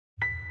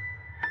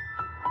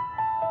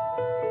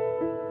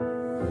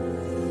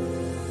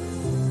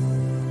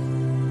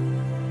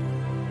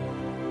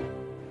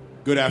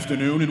Good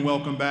afternoon and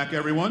welcome back,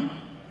 everyone.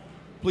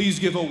 Please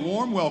give a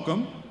warm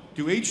welcome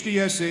to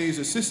HDSA's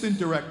Assistant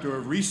Director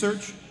of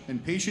Research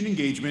and Patient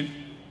Engagement,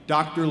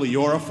 Dr.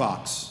 Leora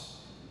Fox.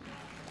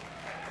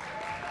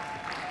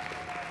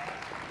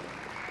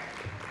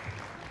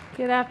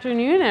 Good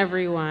afternoon,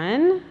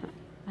 everyone.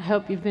 I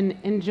hope you've been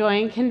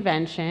enjoying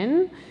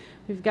convention.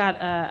 We've got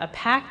a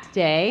packed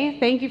day.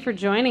 Thank you for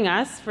joining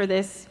us for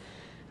this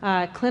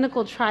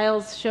clinical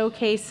trials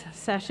showcase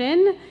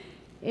session.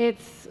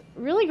 It's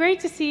really great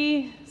to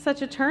see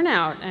such a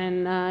turnout,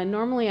 and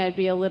normally I'd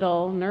be a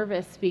little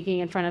nervous speaking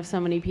in front of so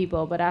many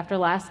people, but after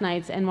last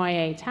night's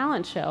NYA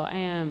talent show, I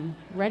am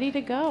ready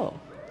to go.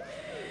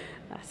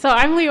 So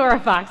I'm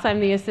Leora Fox. I'm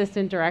the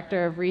Assistant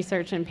Director of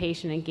Research and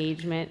Patient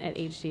Engagement at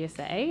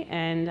HDSA,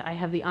 and I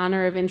have the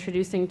honor of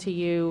introducing to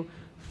you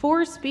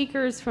 4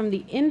 speakers from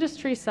the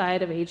industry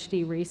side of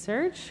HD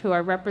research who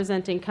are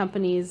representing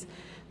companies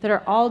that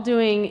are all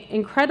doing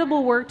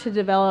incredible work to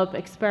develop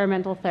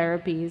experimental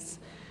therapies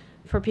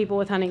for people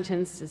with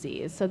Huntington's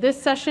disease. So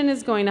this session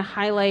is going to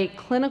highlight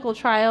clinical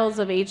trials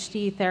of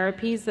HD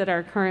therapies that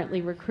are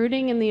currently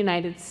recruiting in the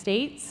United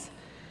States.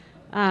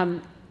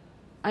 I'm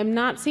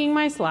not seeing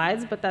my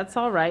slides, but that's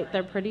all right.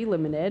 They're pretty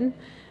limited.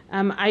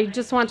 I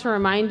just want to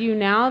remind you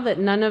now that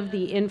none of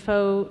the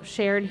info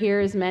shared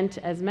here is meant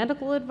as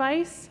medical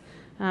advice.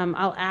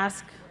 I'll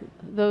ask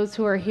those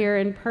who are here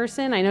in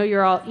person, I know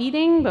you're all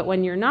eating, but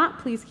when you're not,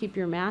 please keep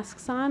your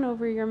masks on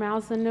over your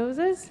mouths and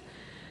noses.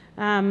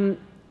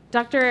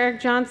 Dr. Eric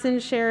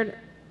Johnson shared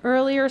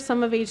earlier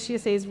some of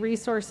HDSA's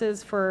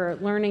resources for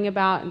learning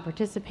about and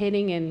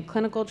participating in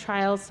clinical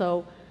trials,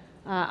 so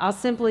I'll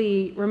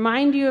simply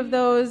remind you of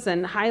those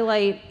and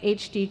highlight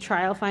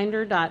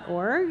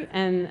hdtrialfinder.org,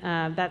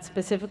 and that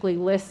specifically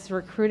lists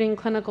recruiting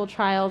clinical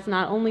trials,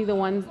 not only the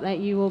ones that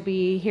you will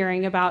be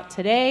hearing about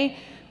today,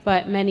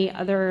 but many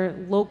other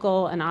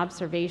local and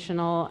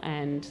observational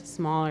and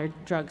smaller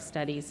drug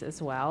studies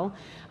as well.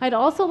 I'd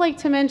also like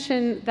to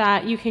mention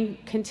that you can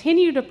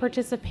continue to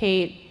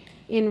participate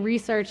in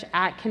research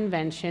at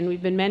convention. We've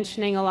been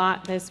mentioning a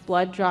lot this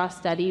blood draw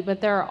study,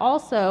 but there are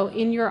also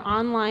in your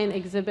online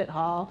exhibit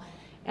hall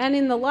and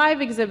in the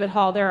live exhibit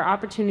hall, there are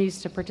opportunities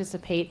to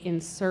participate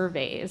in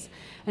surveys.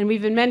 And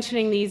we've been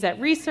mentioning these at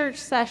research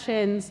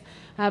sessions,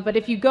 but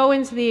if you go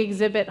into the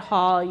exhibit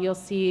hall, you'll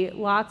see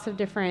lots of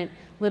different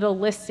little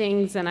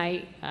listings, and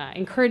I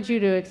encourage you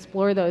to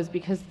explore those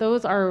because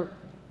those are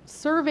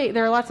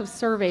there are lots of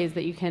surveys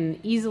that you can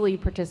easily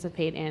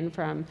participate in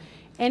from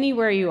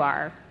anywhere you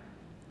are.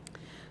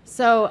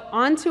 So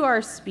on to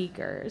our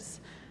speakers,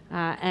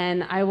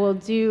 and I will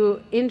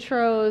do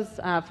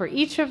intros for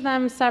each of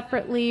them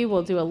separately.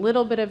 We'll do a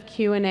little bit of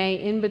Q&A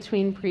in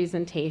between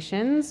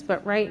presentations,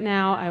 but right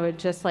now I would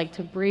just like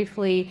to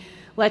briefly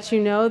let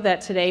you know that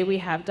today we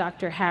have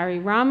Dr. Harry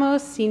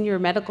Ramos, Senior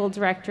Medical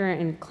Director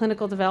in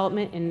Clinical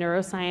Development in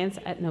Neuroscience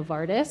at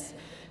Novartis,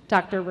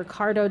 Dr.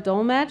 Ricardo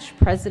Dolmetsch,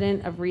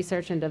 President of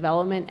Research and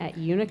Development at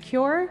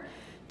uniQure,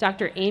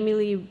 Dr. Amy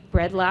Lee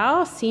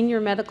Bredlau, Senior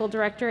Medical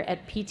Director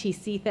at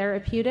PTC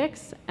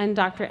Therapeutics, and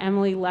Dr.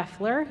 Emily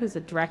Leffler, who's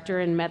a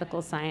Director in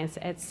Medical Science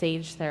at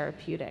Sage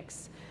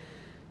Therapeutics.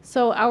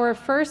 So our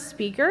first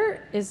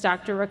speaker is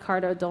Dr.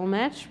 Ricardo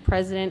Dolmetsch,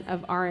 President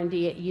of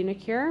R&D at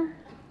uniQure.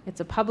 It's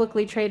a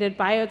publicly traded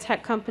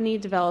biotech company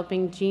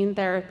developing gene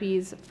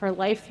therapies for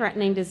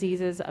life-threatening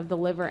diseases of the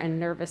liver and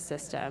nervous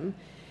system.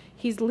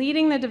 He's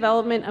leading the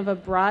development of a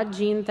broad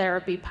gene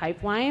therapy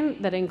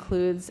pipeline that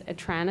includes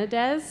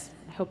etranadez,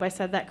 I hope I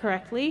said that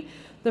correctly,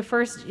 the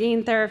first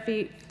gene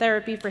therapy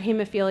for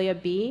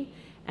hemophilia B,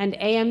 and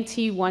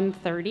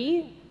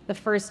AMT-130, the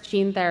first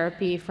gene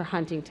therapy for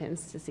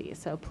Huntington's disease.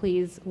 So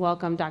please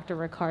welcome Dr.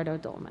 Ricardo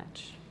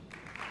Dolmetsch.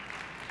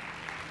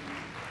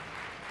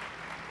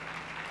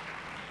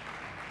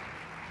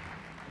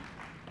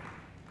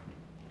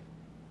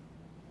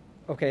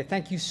 Okay,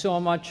 thank you so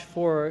much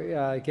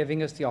for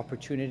giving us the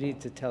opportunity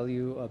to tell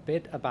you a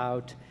bit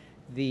about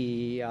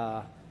the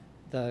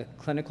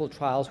clinical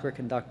trials we're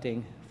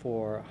conducting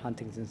for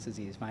Huntington's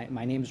disease.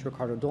 My name is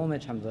Ricardo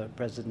Dolmetsch. I'm the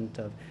president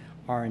of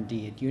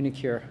R&D at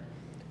uniQure.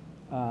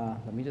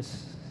 Let me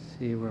just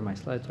see where my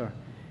slides are.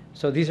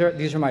 So these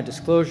are my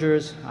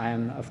disclosures. I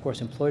am, of course,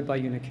 employed by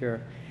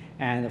uniQure,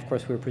 and of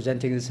course, we're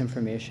presenting this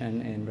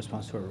information in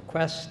response to a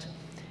request.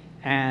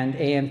 And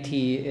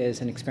AMT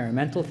is an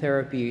experimental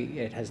therapy.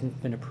 It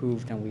hasn't been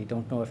approved, and we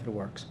don't know if it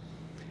works.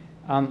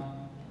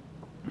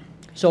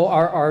 So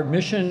our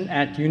mission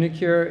at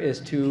uniQure is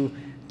to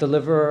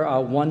deliver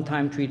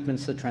one-time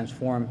treatments that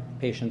transform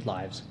patient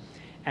lives.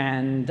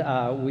 And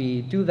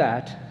we do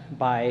that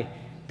by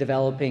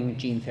developing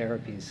gene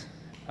therapies.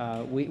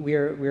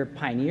 We're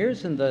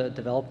pioneers in the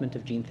development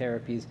of gene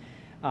therapies.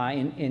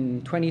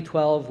 In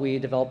 2012, we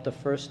developed the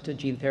first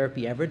gene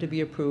therapy ever to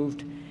be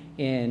approved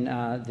in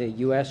the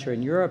US or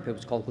in Europe. It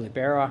was called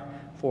Glibera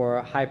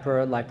for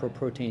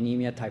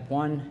hyperlipoproteinemia type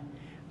 1.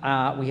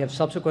 We have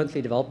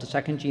subsequently developed a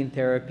second gene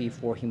therapy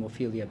for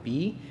hemophilia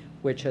B,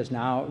 which has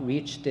now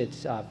reached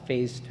its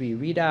phase 3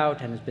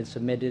 readout and has been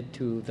submitted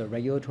to the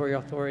regulatory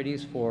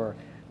authorities for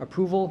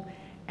approval.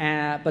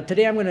 But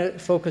today I'm going to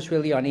focus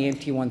really on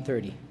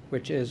AMT-130,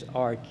 which is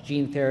our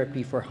gene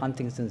therapy for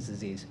Huntington's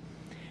disease.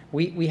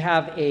 We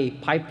have a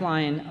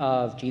pipeline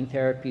of gene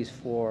therapies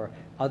for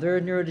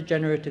other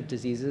neurodegenerative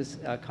diseases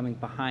coming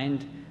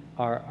behind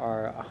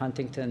our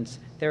Huntington's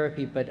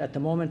therapy, but at the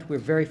moment we're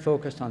very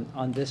focused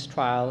on this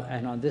trial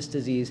and on this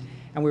disease,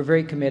 and we're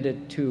very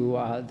committed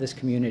to this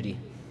community.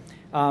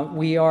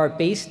 We are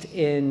based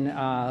in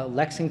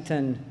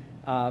Lexington,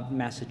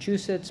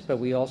 Massachusetts, but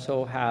we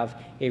also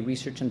have a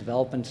research and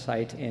development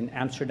site in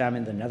Amsterdam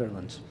in the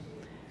Netherlands.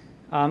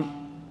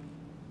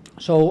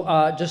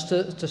 Just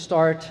to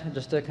start,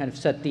 just to kind of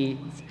set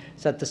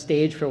the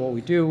stage for what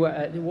we do,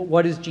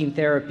 what is gene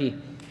therapy?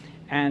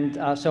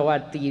 And so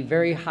at the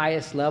very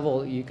highest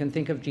level, you can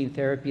think of gene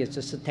therapy as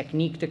just a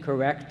technique to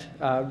correct,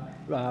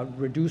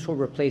 reduce or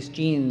replace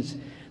genes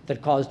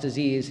that cause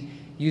disease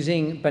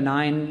using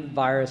benign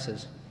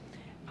viruses.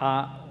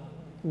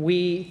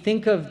 We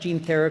think of gene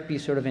therapy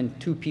sort of in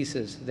two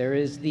pieces. There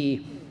is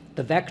the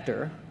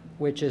vector,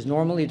 which is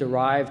normally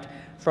derived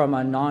from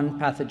a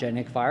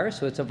non-pathogenic virus.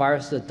 So it's a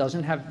virus that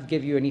doesn't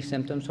give you any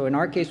symptoms. So in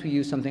our case, we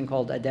use something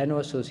called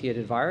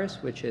adeno-associated virus,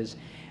 which is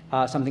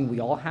something we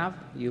all have.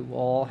 You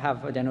all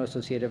have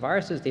adeno-associated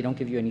viruses. They don't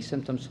give you any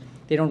symptoms.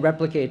 They don't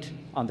replicate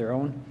on their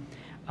own.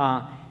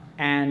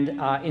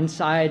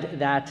 Inside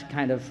that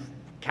kind of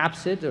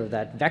capsid or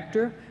that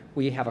vector,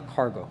 we have a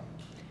cargo.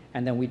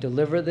 And then we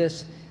deliver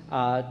this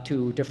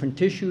to different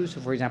tissues.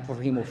 So for example,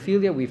 for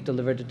hemophilia, we've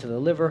delivered it to the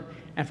liver.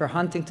 And for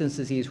Huntington's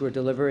disease, we're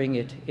delivering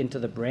it into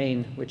the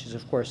brain, which is,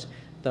 of course,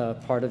 the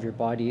part of your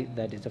body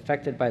that is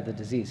affected by the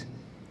disease.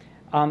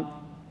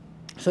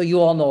 So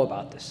you all know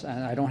about this.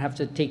 And I don't have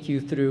to take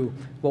you through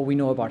what we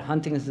know about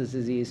Huntington's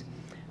disease,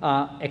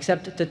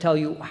 except to tell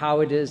you how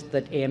it is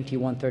that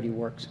AMT-130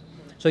 works.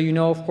 So you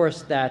know, of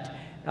course, that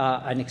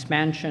an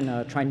expansion,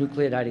 a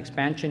trinucleotide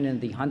expansion in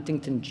the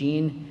Huntington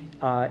gene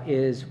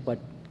is what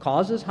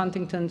causes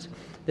Huntington's.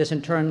 This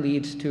in turn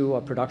leads to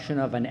a production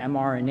of an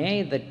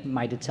mRNA that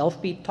might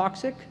itself be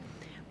toxic,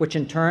 which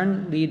in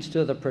turn leads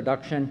to the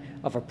production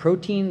of a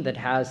protein that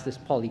has this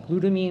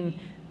polyglutamine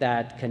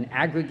that can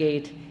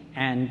aggregate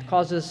and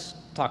causes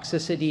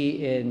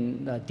toxicity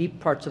in deep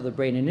parts of the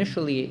brain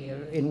initially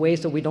in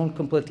ways that we don't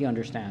completely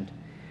understand.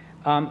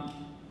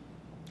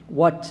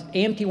 What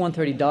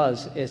AMT-130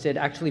 does is it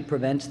actually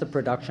prevents the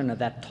production of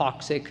that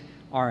toxic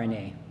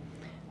RNA.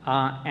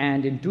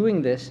 And in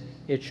doing this,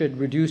 it should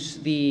reduce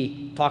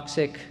the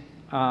toxic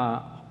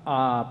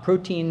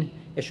protein,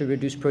 it should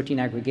reduce protein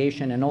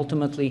aggregation, and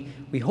ultimately,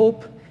 we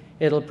hope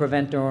it'll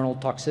prevent neuronal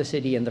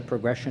toxicity and the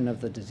progression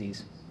of the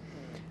disease.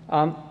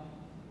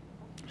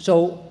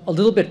 So a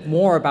little bit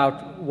more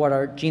about what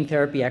our gene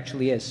therapy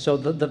actually is. So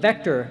the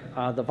vector,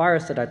 the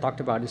virus that I talked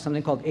about, is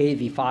something called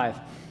AAV5.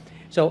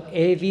 So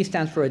AAV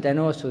stands for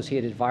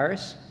adeno-associated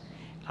virus,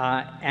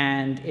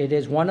 and it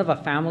is one of a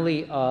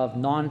family of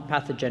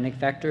non-pathogenic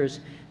vectors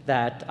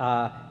that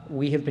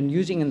we have been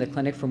using in the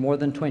clinic for more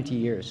than 20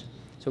 years.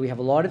 So we have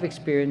a lot of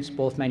experience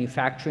both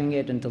manufacturing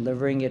it and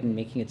delivering it and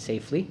making it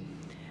safely.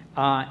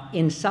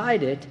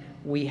 Inside it,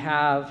 we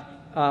have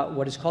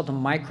what is called a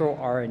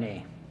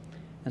microRNA.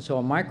 And so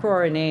a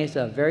microRNA is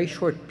a very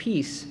short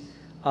piece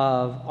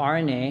of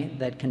RNA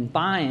that can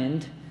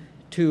bind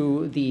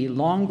to the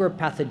longer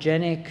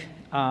pathogenic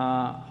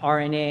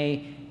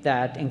RNA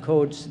that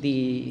encodes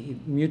the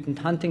mutant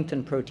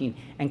Huntington protein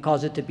and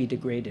cause it to be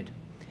degraded.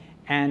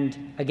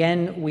 And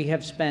again, we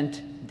have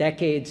spent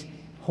decades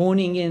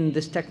honing in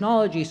this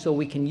technology so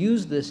we can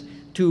use this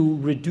to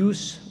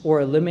reduce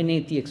or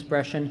eliminate the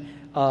expression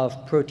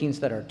of proteins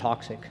that are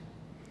toxic.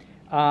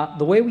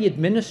 The way we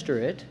administer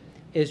it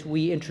is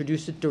we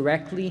introduce it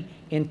directly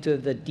into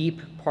the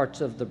deep parts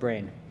of the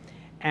brain.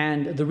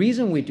 And the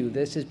reason we do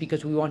this is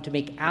because we want to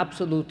make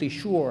absolutely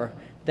sure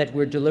that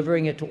we're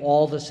delivering it to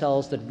all the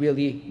cells that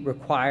really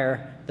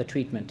require the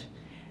treatment.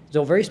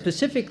 So very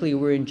specifically,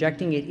 we're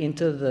injecting it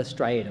into the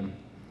striatum.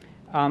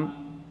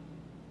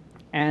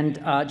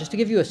 Just to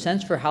give you a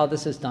sense for how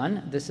this is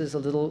done, this is a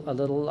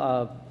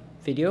little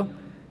video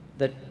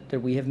that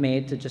we have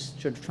made to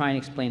just sort of try and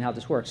explain how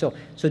this works.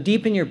 So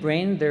deep in your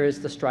brain, there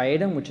is the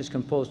striatum, which is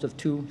composed of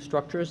two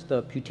structures,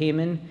 the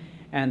putamen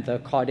and the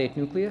caudate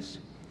nucleus.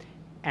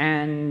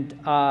 And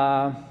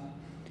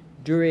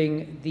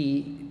during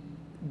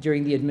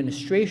the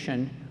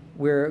administration,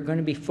 we're going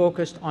to be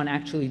focused on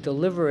actually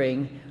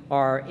delivering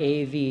our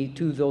AAV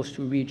to those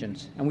two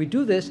regions. And we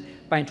do this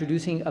by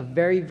introducing a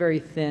very, very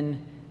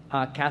thin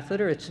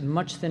catheter. It's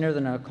much thinner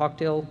than a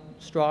cocktail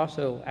straw,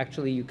 so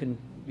actually you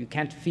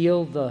can't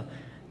feel the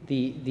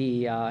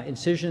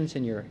incisions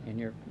in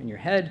your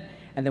head.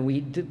 And then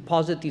we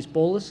deposit these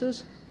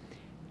boluses,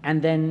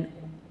 and then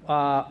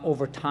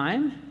over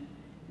time,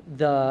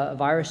 the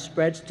virus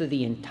spreads to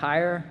the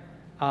entire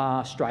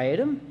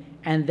striatum,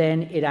 and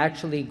then it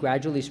actually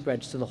gradually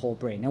spreads to the whole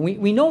brain. And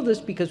we know this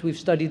because we've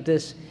studied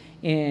this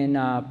in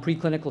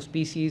preclinical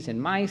species in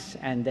mice,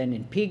 and then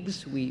in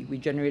pigs. We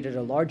generated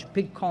a large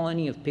pig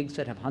colony of pigs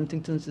that have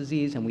Huntington's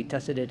disease, and we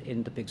tested it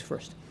in the pigs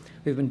first.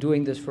 We've been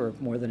doing this for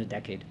more than a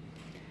decade.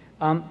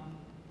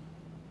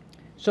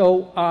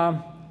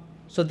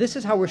 So this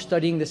is how we're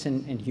studying this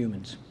in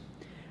humans.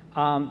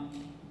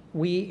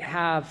 We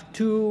have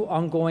 2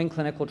 ongoing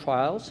clinical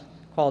trials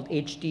called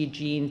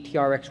HD-GENE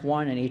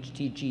TRX1 and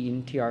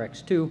HD-GENE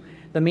TRX2.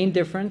 The main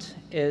difference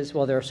is,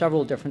 well, there are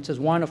several differences.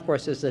 One, of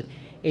course, is that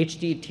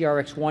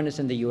HD-TRX1 is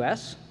in the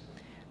US.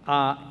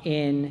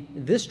 In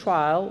this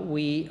trial,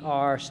 we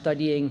are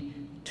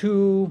studying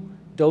 2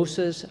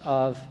 doses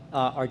of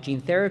our gene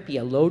therapy,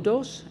 a low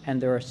dose,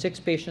 and there are 6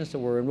 patients that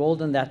were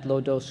enrolled in that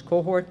low dose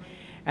cohort,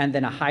 and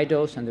then a high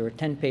dose, and there were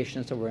 10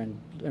 patients that were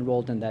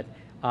enrolled in that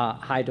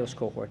high dose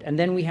cohort. And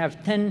then we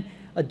have 10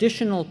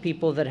 additional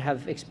people that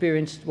have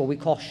experienced what we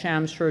call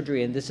sham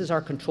surgery, and this is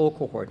our control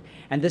cohort.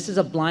 And this is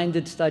a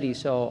blinded study,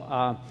 so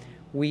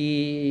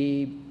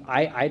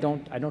I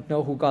don't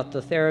know who got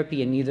the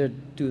therapy, and neither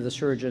do the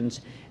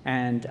surgeons,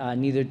 and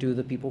neither do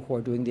the people who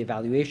are doing the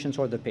evaluations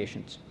or the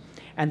patients.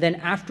 And then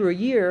after a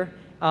year,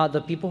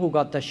 the people who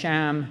got the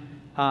sham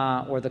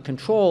or the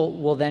control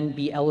will then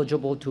be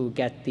eligible to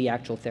get the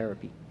actual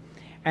therapy.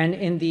 And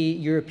in the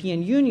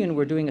European Union,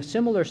 we're doing a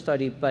similar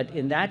study, but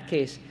in that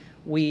case,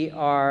 we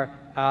are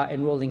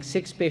enrolling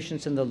 6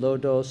 patients in the low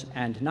dose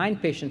and 9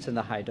 patients in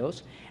the high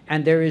dose.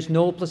 And there is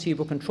no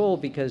placebo control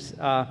because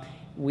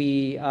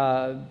we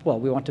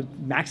want to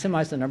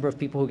maximize the number of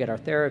people who get our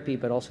therapy,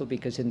 but also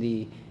because in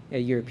the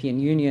European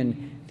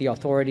Union, the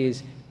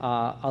authorities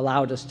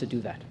allowed us to do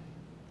that.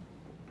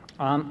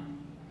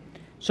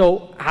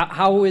 So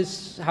how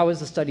is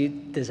the study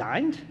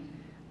designed?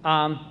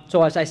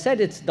 So as I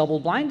said, it's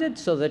double-blinded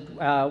so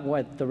that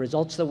what the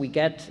results that we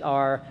get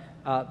are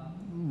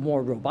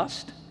more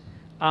robust.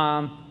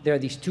 There are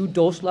these 2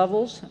 dose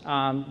levels.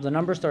 The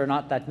numbers are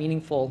not that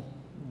meaningful.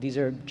 These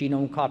are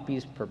genome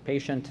copies per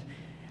patient.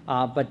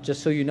 But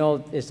just so you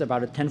know, it's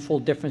about a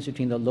 10-fold difference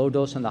between the low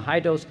dose and the high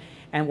dose.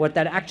 And what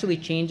that actually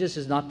changes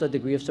is not the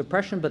degree of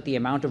suppression, but the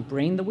amount of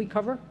brain that we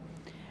cover.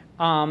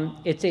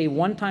 It's a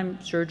one-time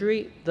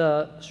surgery.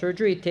 The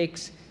surgery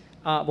takes,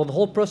 the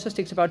whole process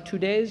takes about 2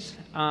 days.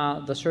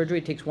 The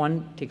surgery takes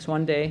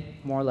one day,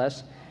 more or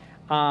less.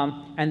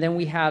 And then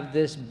we have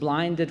this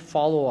blinded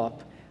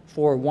follow-up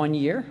for 1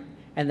 year.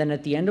 And then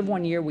at the end of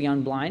 1 year, we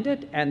unblind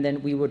it, and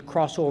then we would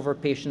cross over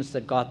patients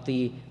that got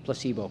the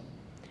placebo.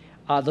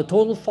 The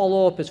total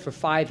follow-up is for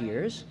 5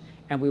 years,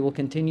 and we will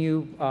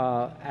continue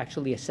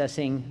actually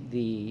assessing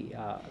the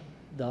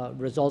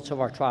results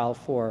of our trial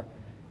for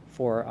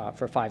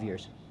 5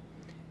 years.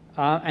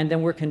 And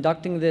then we're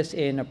conducting this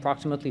in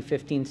approximately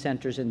 15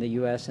 centers in the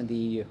US and the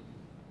EU.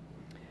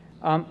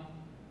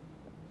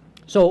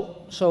 So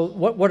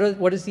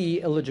what is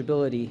the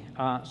eligibility?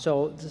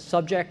 So the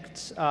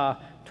subjects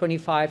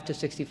 25 to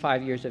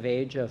 65 years of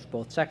age of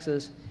both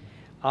sexes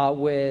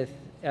with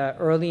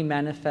early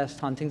manifest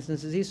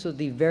Huntington's disease, so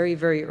the very,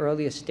 very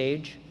earliest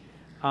stage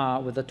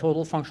with a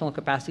total functional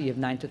capacity of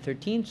 9 to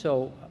 13,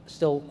 so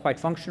still quite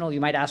functional.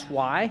 You might ask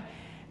why,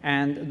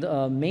 and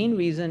the main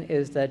reason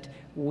is that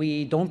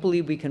we don't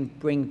believe we can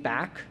bring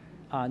back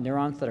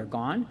neurons that are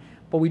gone,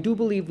 but we do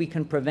believe we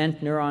can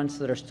prevent neurons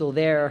that are still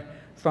there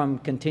from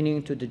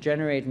continuing to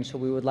degenerate, and so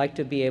we would like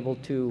to be able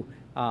to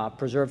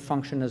preserve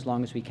function as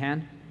long as we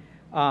can.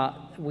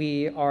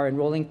 We are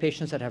enrolling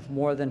patients that have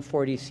more than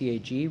 40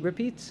 CAG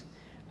repeats.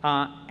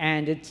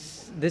 And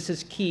this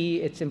is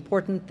key. It's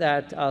important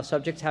that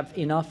subjects have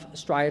enough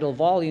striatal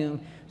volume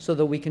so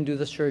that we can do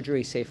the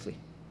surgery safely.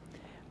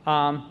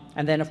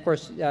 And then, of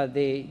course,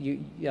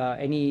 anybody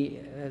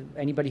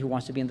who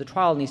wants to be in the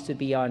trial needs to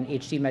be on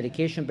HD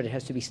medication, but it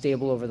has to be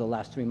stable over the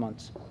last 3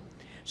 months.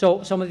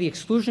 So some of the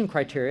exclusion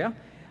criteria,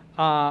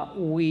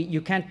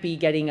 you can't be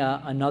getting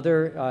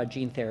another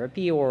gene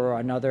therapy or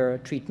another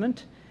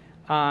treatment.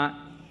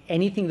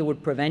 Anything that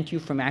would prevent you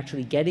from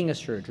actually getting a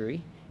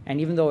surgery. And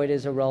even though it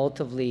is a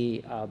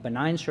relatively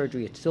benign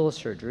surgery, it's still a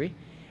surgery.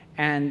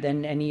 And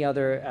then any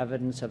other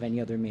evidence of any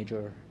other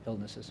major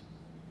illnesses.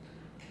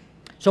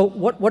 So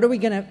what are we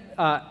going to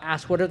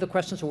ask? What are the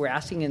questions that we're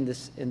asking in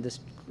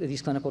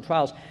these clinical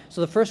trials?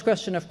 So the first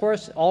question, of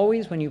course,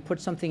 always when you put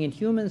something in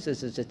humans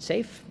is it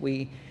safe?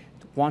 We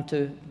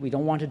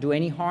don't want to do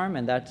any harm,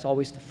 and that's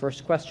always the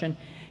first question.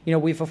 You know,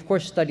 we've of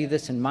course studied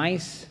this in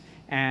mice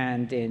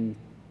and in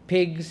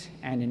pigs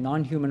and in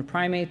non-human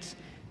primates.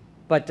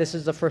 But this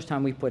is the first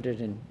time we put it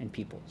in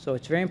people. So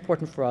it's very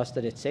important for us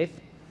that it's safe.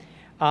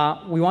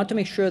 We want to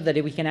make sure that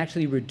we can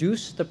actually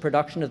reduce the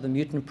production of the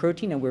mutant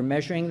protein, and we're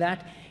measuring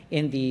that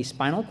in the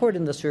spinal cord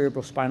and the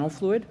cerebrospinal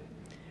fluid.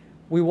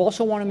 We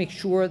also want to make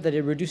sure that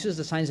it reduces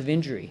the signs of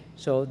injury.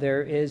 So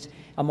there is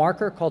a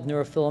marker called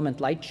neurofilament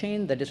light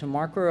chain that is a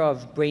marker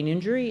of brain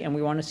injury, and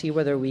we want to see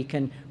whether we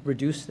can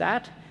reduce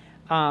that.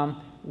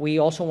 We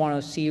also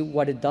want to see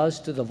what it does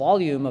to the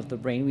volume of the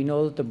brain. We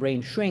know that the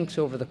brain shrinks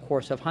over the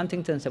course of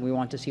Huntington's, and we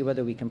want to see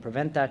whether we can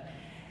prevent that.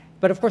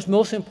 But of course,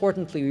 most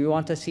importantly, we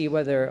want to see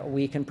whether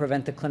we can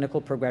prevent the clinical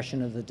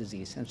progression of the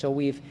disease. And so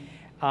we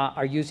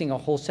are using a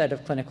whole set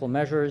of clinical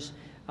measures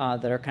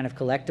that are kind of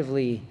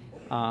collectively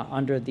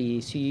under the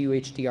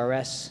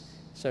CUHDRS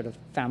sort of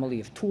family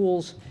of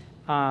tools.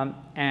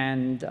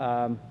 And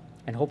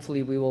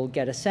hopefully we will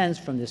get a sense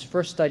from this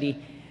first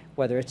study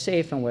whether it's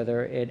safe and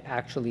whether it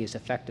actually is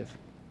effective.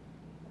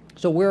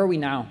 So where are we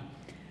now?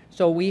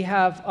 So we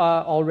have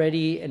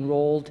already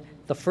enrolled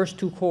the first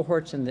 2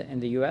 cohorts in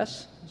the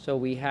US. So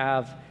we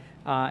have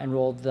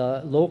enrolled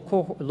the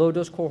low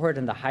dose cohort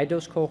and the high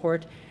dose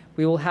cohort.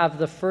 We will have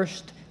the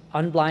first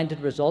unblinded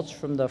results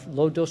from the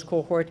low dose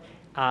cohort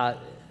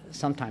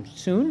sometime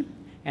soon,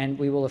 and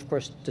we will of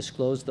course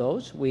disclose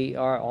those. We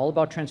are all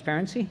about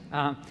transparency.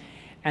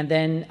 And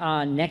then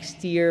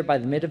next year, by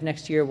the mid of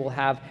next year, we'll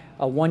have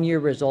 1-year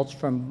results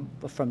from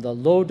the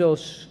low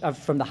dose,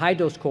 from the high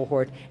dose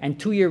cohort, and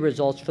 2-year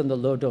results from the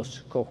low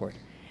dose cohort.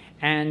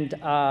 And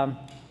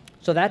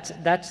so that's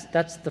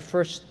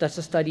the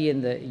study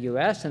in the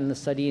US, and the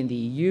study in the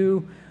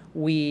EU.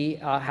 We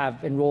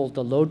have enrolled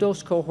the low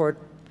dose cohort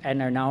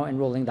and are now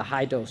enrolling the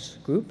high dose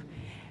group.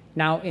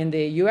 Now in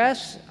the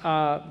US,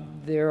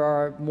 there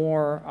are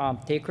more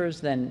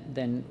takers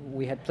than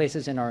we had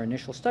places in our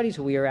initial studies.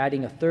 So we are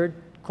adding a 3rd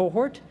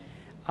cohort.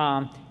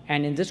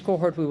 And in this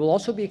cohort, we will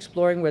also be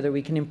exploring whether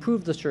we can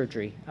improve the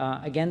surgery.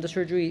 Again, the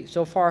surgery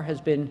so far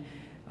has been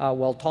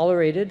well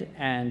tolerated,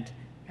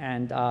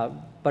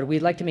 but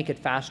we'd like to make it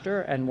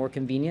faster and more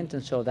convenient,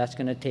 and so that's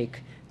going to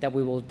take that.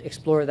 We will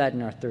explore that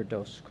in our 3rd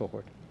dose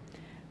cohort.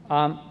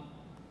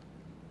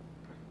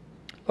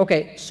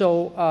 Okay,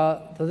 so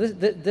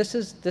this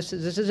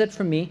is it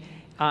from me.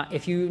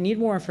 If you need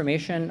more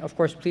information, of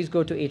course, please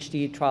go to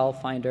HD Trial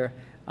Finder.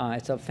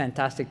 It's a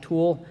fantastic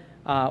tool.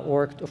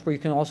 Or you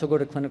can also go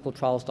to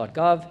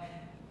clinicaltrials.gov,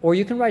 or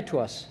you can write to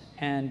us,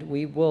 and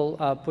we will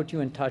put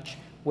you in touch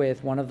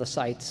with one of the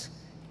sites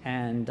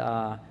and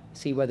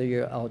see whether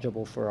you're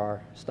eligible for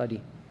our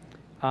study.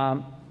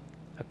 A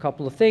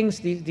couple of things.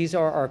 These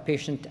are our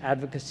patient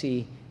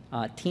advocacy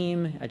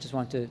team. I just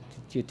want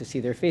you to see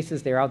their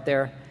faces. They're out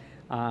there,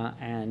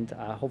 and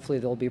hopefully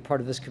they'll be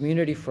part of this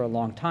community for a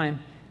long time.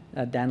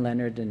 Dan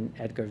Leonard and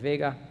Edgar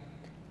Vega.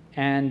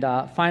 And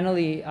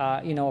finally,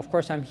 of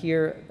course, I'm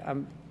here.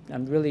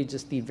 I'm really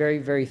just the very,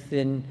 very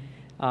thin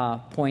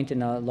point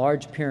in a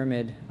large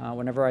pyramid.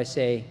 Whenever I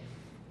say,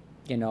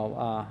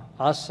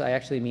 us, I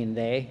actually mean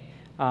they.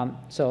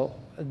 So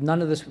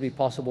none of this would be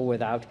possible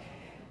without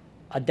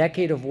a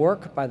decade of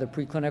work by the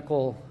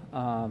preclinical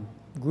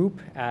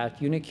group at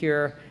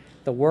uniQure,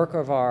 the work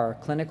of our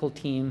clinical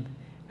team,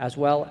 as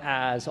well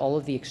as all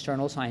of the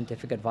external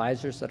scientific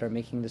advisors that are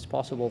making this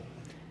possible.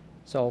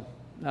 So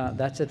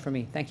that's it for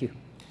me. Thank you.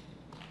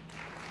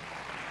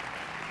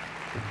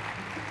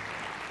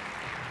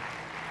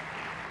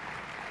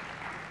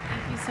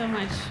 Thank you so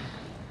much.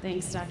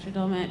 Thanks, Dr.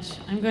 Dolmetsch.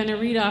 I'm going to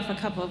read off a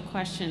couple of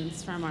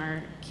questions from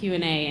our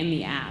Q&A in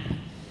the app.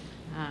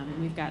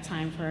 We've got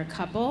time for a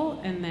couple,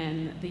 and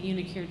then the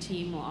uniQure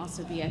team will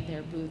also be at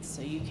their booths,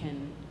 so you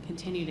can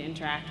continue to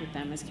interact with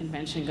them as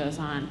convention goes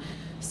on.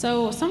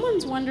 So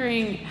someone's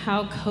wondering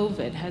how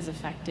COVID has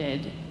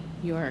affected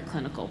your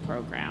clinical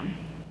program.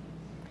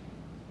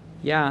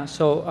 Yeah,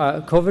 so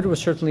COVID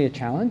was certainly a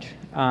challenge.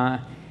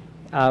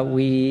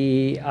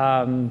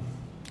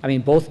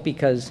 Both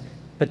because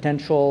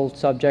potential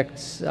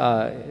subjects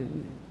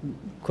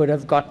could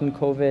have gotten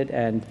COVID,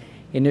 and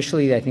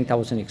initially I think that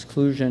was an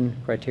exclusion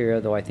criteria,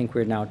 though I think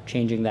we're now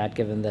changing that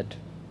given that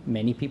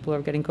many people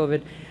are getting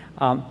COVID.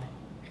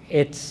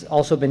 It's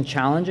also been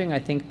challenging, I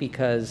think,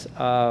 because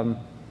all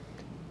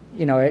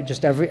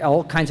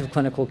kinds of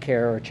clinical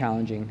care are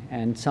challenging,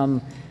 and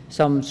some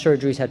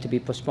surgeries had to be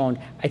postponed.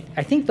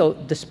 I think, though,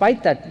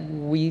 despite that,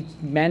 we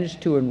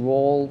managed to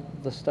enroll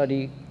the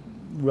study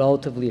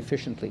relatively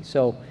efficiently.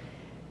 So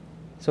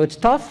it's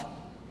tough,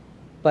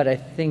 but I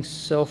think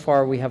so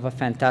far we have a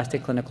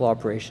fantastic clinical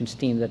operations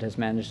team that has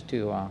managed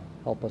to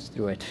help us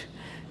through it.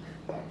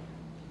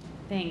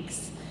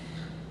 Thanks.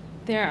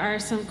 There are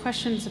some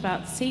questions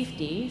about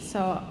safety,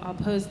 so I'll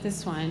pose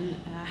this one.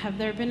 Have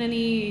there been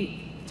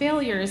any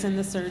failures in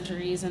the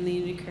surgeries in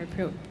the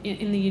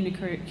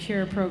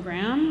uniQure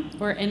program,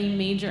 or any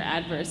major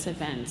adverse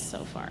events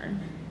so far?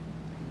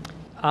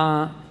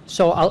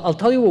 So I'll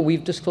tell you what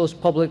we've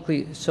disclosed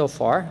publicly so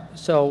far.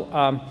 So,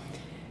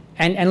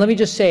 and let me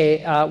just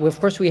say, of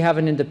course, we have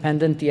an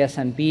independent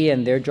DSMB,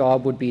 and their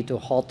job would be to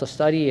halt the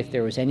study if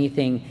there was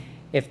anything,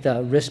 if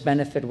the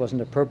risk-benefit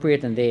wasn't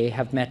appropriate, and they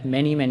have met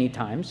many, many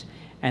times,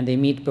 and they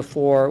meet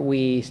before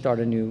we start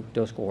a new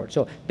dose cohort.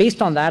 So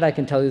based on that, I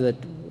can tell you that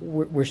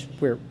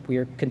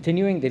we're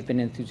continuing. They've been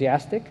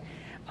enthusiastic.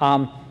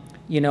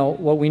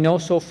 What we know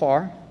so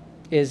far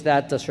is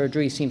that the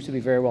surgery seems to be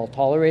very well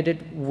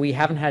tolerated. We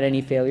haven't had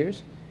any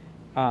failures.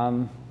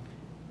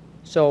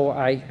 So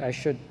I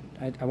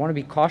want to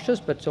be cautious,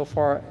 but so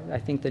far I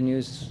think the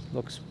news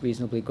looks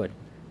reasonably good.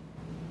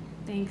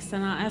 Thanks,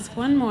 and I'll ask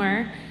one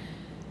more.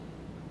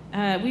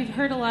 We've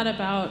heard a lot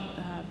about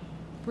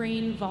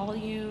brain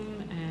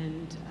volume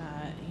and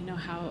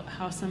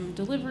how some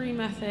delivery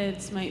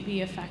methods might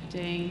be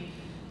affecting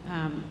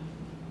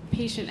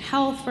patient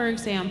health, for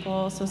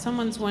example. So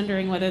someone's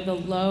wondering whether the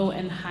low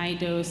and high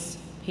dose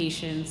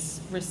patients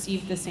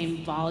receive the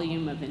same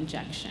volume of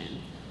injection.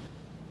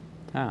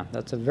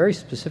 That's a very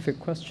specific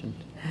question.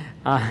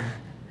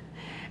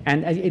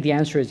 And the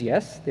answer is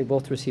yes, they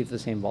both receive the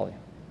same volume.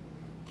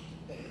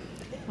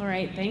 All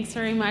right, thanks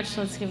very much.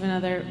 Let's give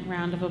another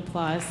round of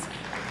applause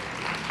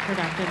for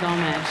Dr.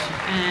 Dolmetsch.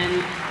 And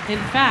in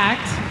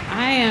fact,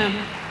 I am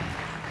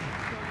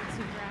going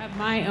to grab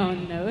my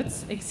own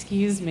notes.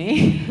 Excuse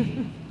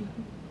me.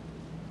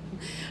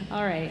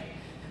 All right.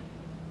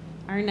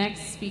 Our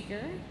next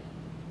speaker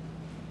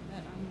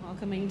that I'm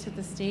welcoming to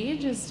the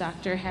stage is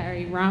Dr.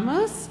 Harry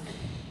Ramos.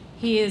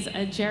 He is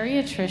a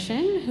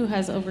geriatrician who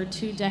has over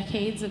 2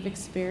 decades of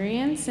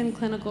experience in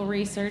clinical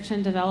research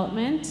and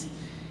development.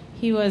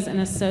 He was an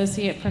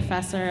associate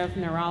professor of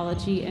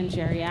neurology and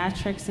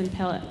geriatrics and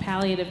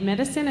palliative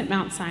medicine at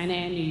Mount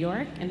Sinai in New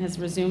York, and has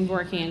resumed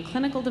working in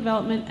clinical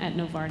development at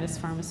Novartis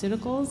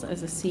Pharmaceuticals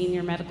as a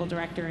senior medical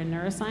director in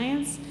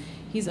neuroscience.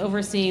 He's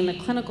overseeing the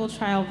clinical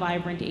trial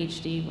Vibrant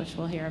HD, which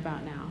we'll hear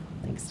about now.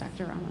 Thanks,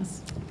 Dr.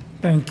 Ramos.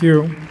 Thank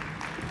you.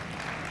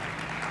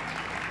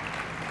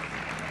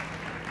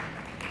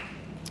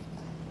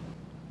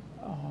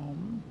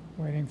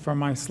 Waiting for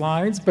my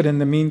slides, but in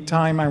the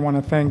meantime, I want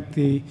to thank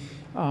the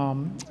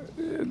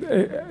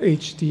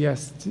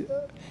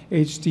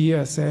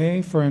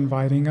HDSA for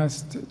inviting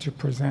us to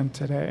present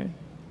today.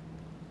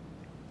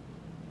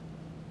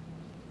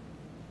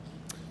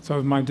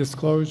 So my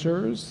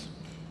disclosures.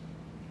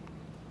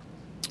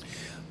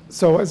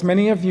 So as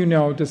many of you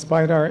know,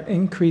 despite our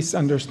increased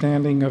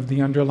understanding of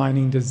the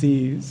underlying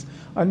disease,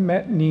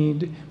 unmet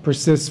need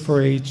persists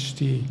for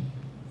HD.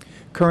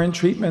 Current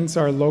treatments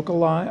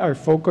are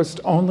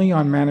focused only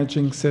on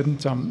managing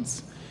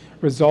symptoms.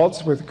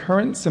 Results with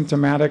current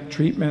symptomatic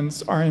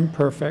treatments are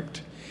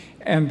imperfect,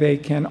 and they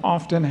can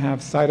often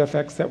have side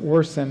effects that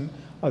worsen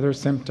other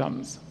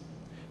symptoms.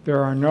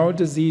 There are no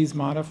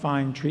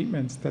disease-modifying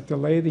treatments that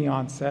delay the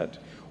onset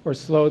or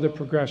slow the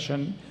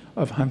progression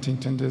of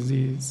Huntington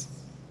disease.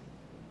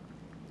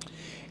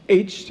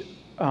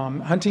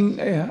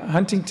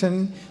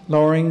 Huntington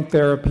lowering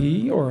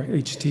therapy, or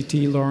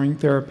HTT lowering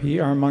therapy,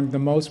 are among the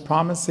most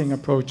promising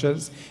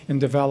approaches in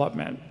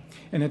development.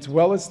 And it's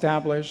well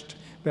established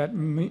that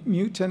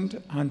mutant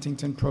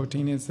Huntington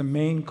protein is the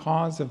main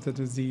cause of the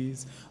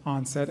disease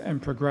onset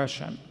and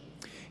progression.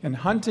 And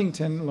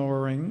Huntington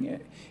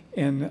lowering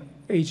in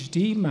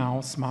HD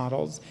mouse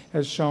models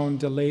has shown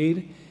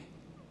delayed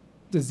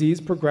disease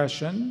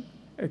progression,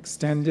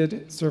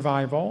 extended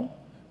survival,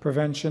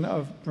 prevention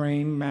of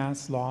brain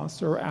mass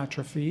loss or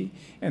atrophy,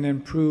 and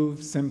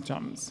improved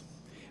symptoms.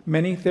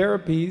 Many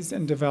therapies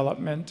in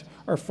development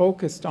are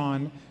focused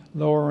on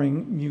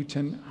lowering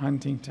mutant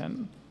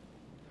Huntington.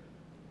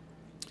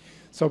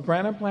 So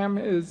branaplam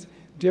is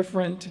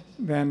different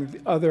than the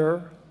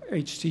other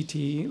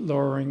HTT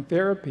lowering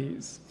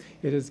therapies.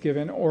 It is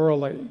given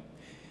orally.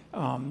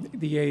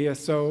 The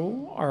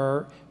ASO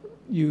are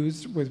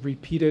used with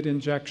repeated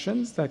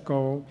injections that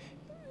go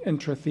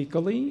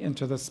intrathecally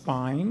into the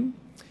spine.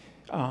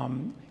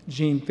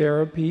 Gene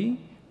therapy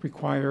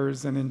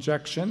requires an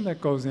injection that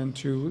goes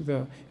into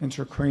the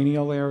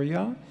intracranial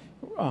area,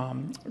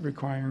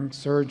 requiring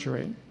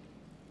surgery.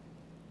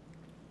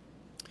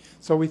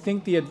 So we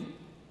think the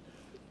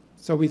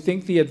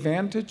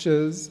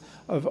advantages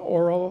of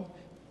oral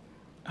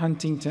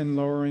Huntington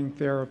lowering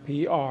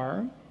therapy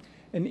are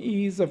an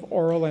ease of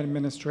oral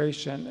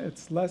administration.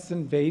 It's less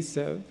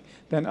invasive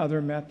than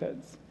other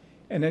methods.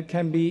 And it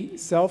can be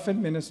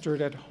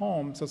self-administered at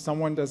home, so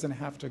someone doesn't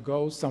have to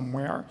go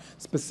somewhere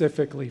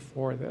specifically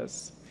for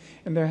this.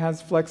 And there has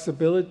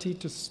flexibility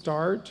to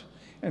start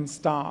and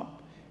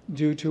stop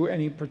due to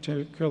any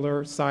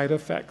particular side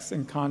effects,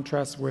 in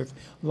contrast with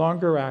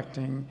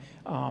longer-acting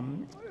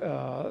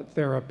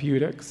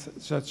therapeutics,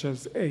 such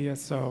as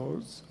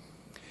ASOs.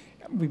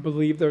 We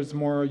believe there's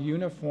more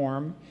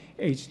uniform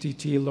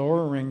HTT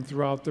lowering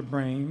throughout the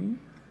brain,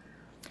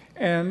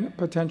 and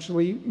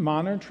potentially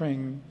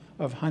monitoring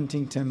of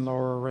Huntington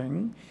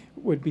lowering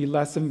would be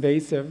less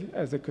invasive,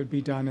 as it could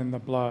be done in the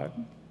blood.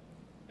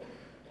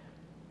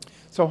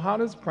 So how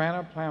does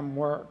branaplam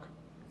work?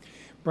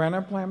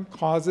 Branaplam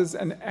causes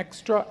an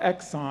extra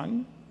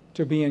exon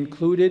to be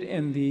included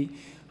in the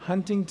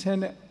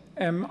Huntington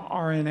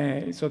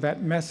mRNA, so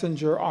that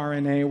messenger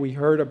RNA we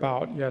heard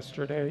about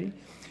yesterday,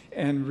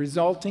 and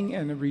resulting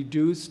in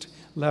reduced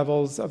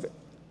levels of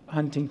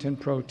Huntington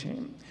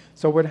protein.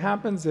 So what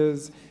happens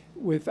is,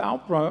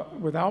 without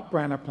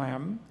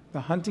branaplam,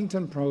 the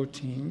Huntington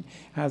protein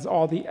has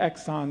all the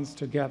exons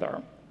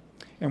together.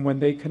 And when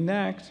they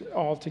connect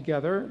all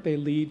together, they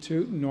lead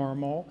to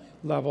normal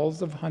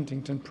levels of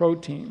Huntington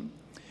protein.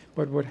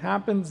 But what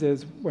happens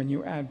is, when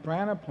you add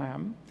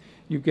branaplam,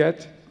 you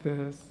get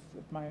this,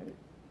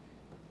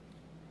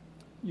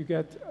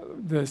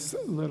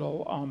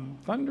 little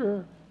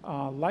thunder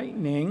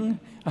lightning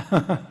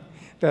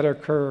that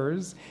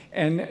occurs,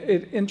 and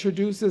it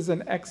introduces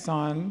an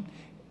exon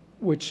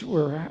which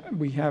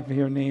we have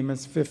here named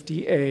as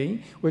 50A,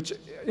 which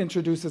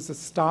introduces a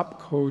stop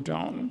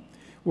codon,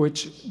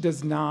 which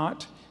does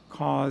not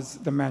cause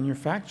the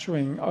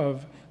manufacturing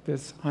of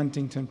this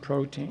Huntington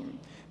protein.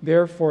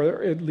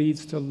 Therefore, it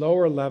leads to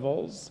lower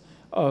levels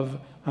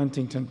of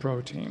Huntington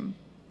protein.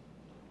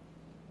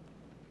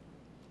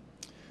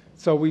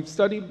 So we've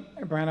studied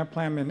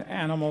branaplam in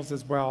animals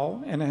as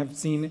well and have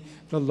seen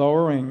the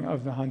lowering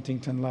of the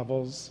huntingtin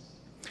levels.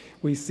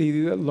 We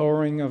see the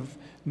lowering of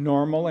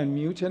normal and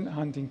mutant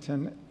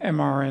huntingtin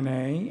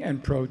mRNA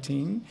and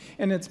protein,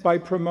 and it's by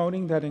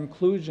promoting that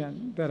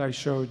inclusion that I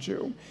showed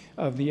you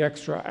of the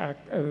extra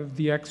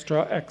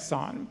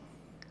exon.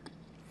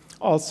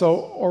 Also,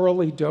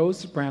 orally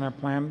dosed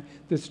branaplam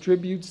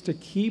distributes to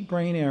key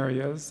brain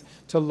areas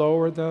to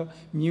lower the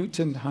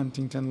mutant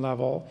huntingtin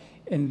level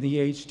in the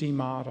HD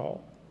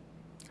model.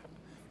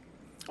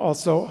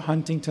 Also,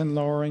 huntingtin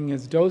lowering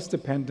is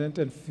dose-dependent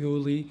and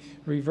fully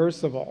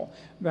reversible.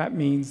 That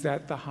means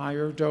that the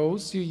higher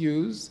dose you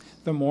use,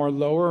 the more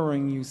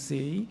lowering you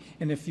see,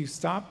 and if you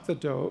stop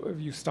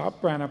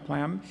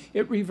branaplam,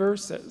 it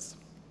reverses.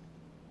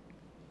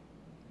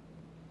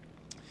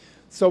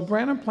 So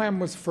branaplam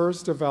was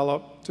first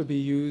developed to be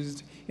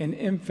used in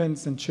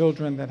infants and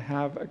children that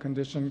have a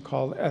condition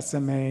called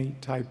SMA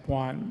type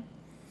 1.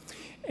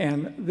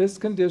 And this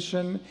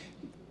condition,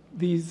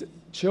 these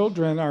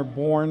children are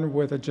born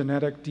with a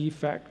genetic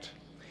defect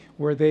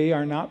where they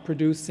are not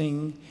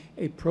producing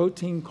a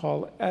protein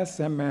called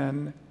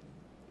SMN,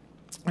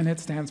 and it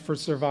stands for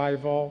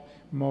survival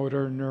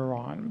motor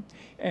neuron.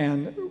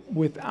 And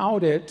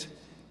without it,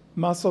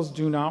 muscles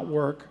do not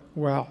work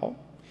well.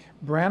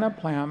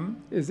 Branaplam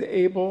is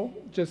able,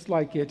 just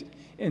like it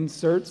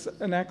inserts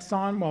an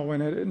exon, well,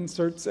 when it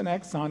inserts an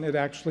exon, it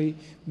actually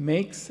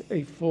makes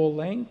a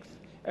full-length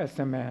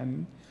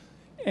SMN,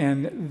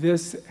 and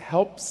this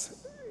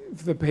helps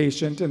the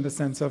patient in the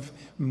sense of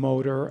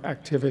motor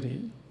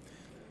activity.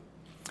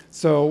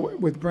 So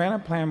with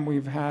branaplam,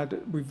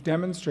 we've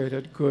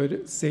demonstrated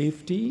good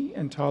safety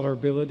and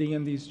tolerability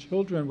in these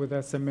children with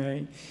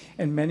SMA,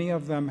 and many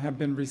of them have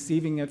been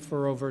receiving it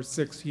for over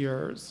 6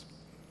 years.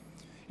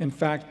 In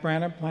fact,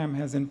 branaplam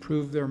has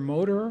improved their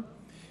motor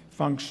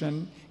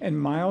function and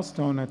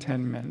milestone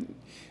attainment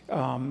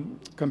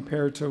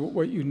compared to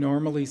what you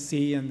normally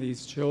see in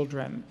these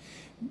children.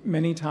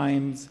 Many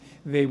times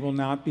they will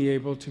not be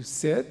able to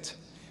sit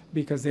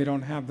because they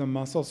don't have the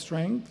muscle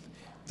strength,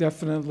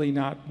 definitely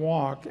not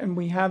walk, and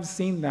we have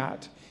seen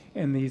that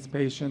in these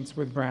patients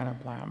with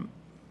branaplam.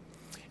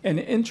 And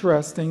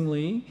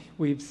interestingly,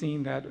 we've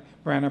seen that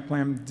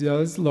branaplam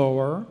does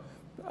lower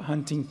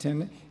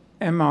huntingtin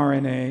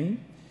mRNA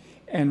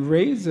and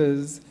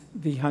raises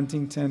the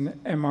huntingtin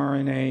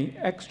mRNA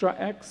extra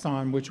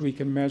exon, which we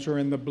can measure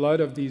in the blood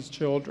of these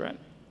children.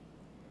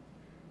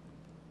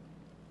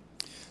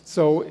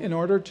 So in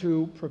order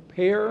to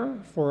prepare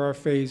for our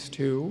phase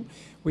 2,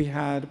 we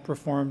had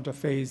performed a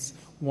phase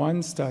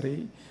 1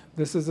 study.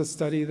 This is a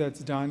study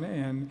that's done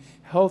in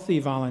healthy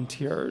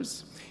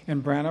volunteers,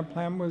 and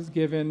branaplam was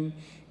given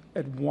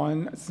at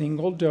one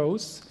single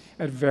dose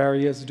at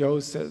various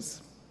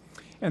doses.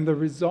 And the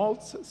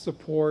results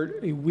support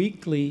a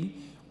weekly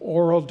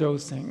oral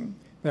dosing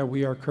that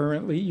we are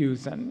currently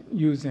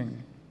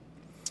using.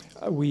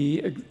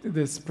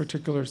 This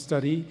particular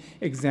study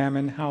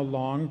examined how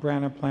long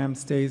branaplam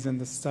stays in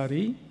the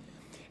study.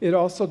 It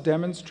also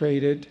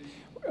demonstrated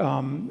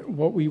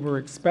what we were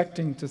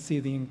expecting to see,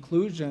 the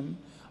inclusion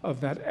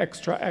of that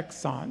extra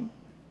exon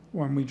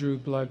when we drew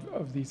blood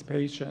of these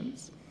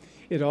patients.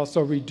 It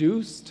also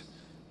reduced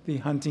the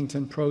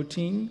huntingtin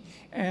protein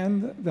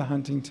and the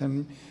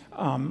huntingtin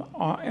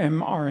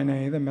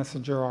mRNA, the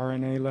messenger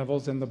RNA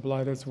levels in the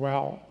blood as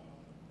well.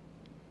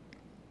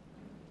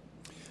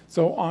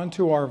 So on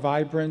to our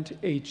Vibrant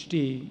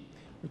HD,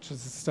 which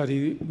is a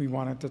study we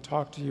wanted to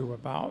talk to you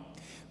about.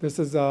 This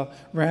is a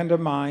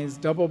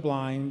randomized,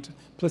 double-blind,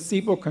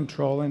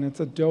 placebo-controlled, and it's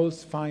a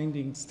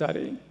dose-finding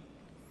study.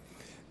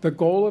 The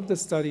goal of the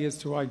study is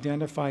to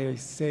identify a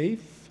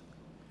safe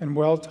and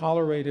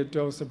well-tolerated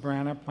dose of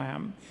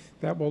branaplam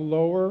that will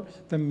lower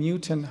the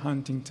mutant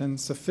huntingtin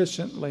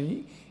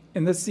sufficiently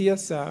in the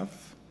CSF,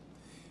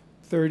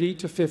 30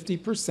 to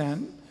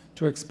 50%,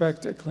 to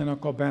expect a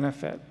clinical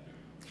benefit.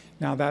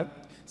 Now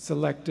that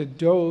selected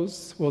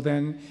dose will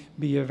then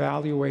be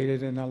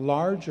evaluated in a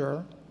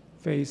larger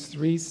phase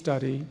 3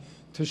 study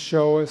to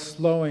show a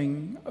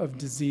slowing of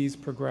disease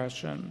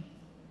progression.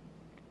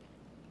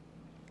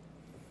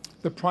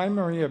 The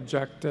primary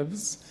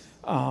objectives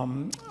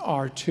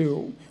are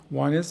two.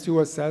 One is to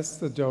assess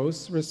the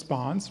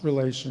dose-response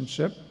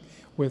relationship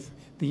with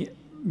the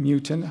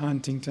mutant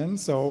huntingtin.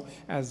 So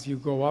as you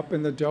go up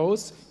in the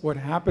dose, what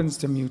happens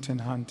to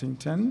mutant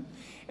huntingtin?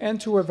 And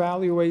to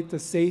evaluate the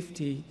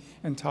safety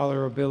and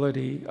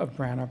tolerability of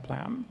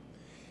branaplam.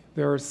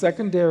 There are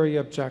secondary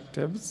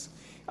objectives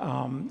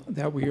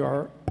that we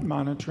are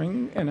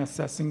monitoring and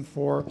assessing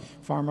for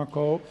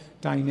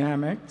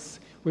pharmacodynamics,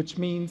 which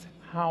means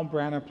how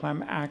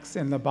branaplam acts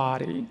in the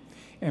body.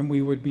 And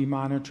we would be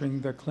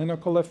monitoring the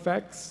clinical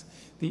effects,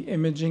 the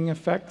imaging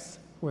effects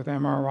with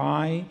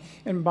MRI,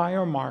 and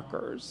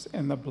biomarkers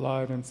in the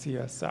blood and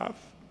CSF.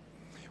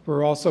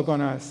 We're also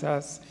going to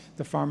assess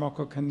the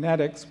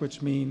pharmacokinetics,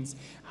 which means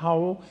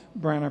how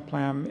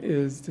branaplam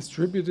is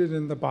distributed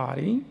in the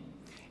body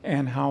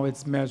and how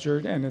it's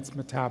measured and its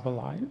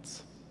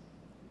metabolites.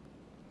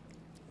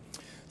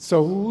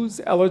 So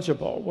who's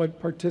eligible? What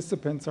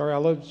participants are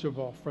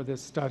eligible for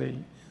this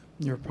study?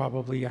 You're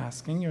probably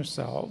asking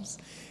yourselves.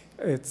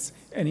 It's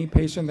any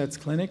patient that's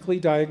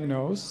clinically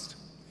diagnosed,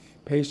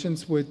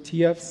 patients with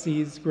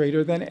TFCs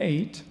greater than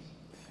 8,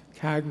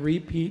 CAG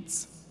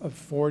repeats of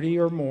 40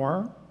 or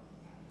more,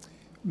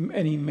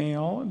 any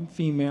male and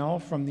female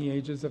from the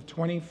ages of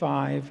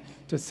 25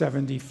 to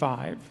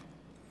 75.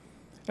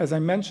 As I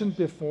mentioned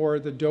before,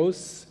 the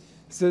doses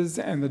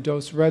and the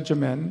dose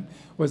regimen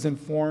was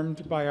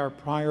informed by our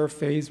prior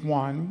phase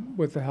 1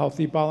 with the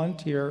healthy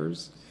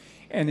volunteers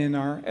and in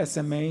our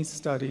SMA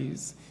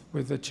studies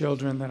with the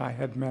children that I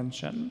had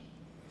mentioned.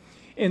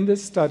 In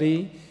this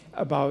study,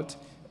 about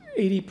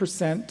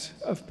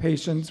 80% of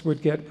patients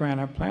would get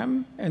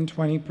branaplam and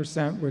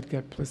 20% would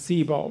get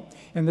placebo.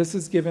 And this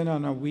is given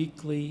on a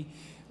weekly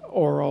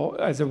oral,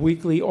 as a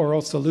weekly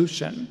oral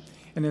solution.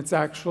 And it's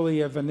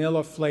actually a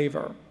vanilla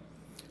flavor.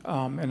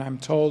 And I'm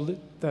told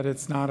that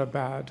it's not a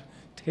bad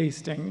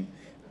tasting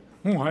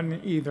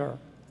one either.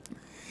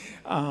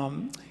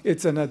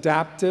 It's an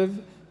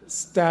adaptive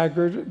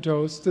staggered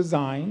dose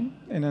design,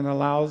 and it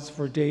allows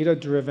for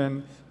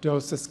data-driven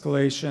dose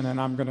escalation,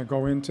 and I'm going to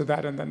go into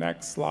that in the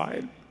next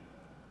slide.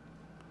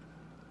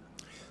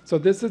 So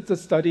this is the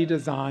study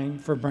design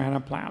for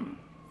branaplam.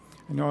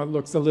 I know it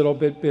looks a little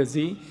bit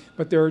busy,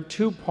 but there are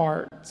 2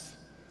 parts,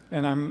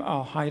 and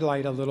I'll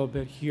highlight a little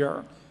bit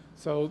here.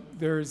 So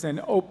there's an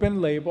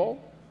open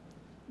label,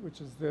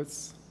 which is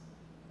this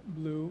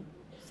blue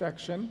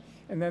section,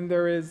 and then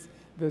there is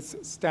this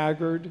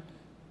staggered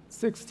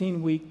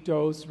 16-week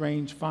dose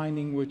range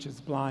finding, which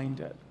is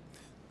blinded.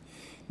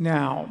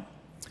 Now,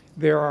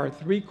 there are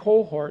 3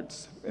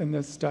 cohorts in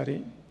this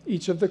study.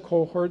 Each of the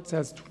cohorts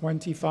has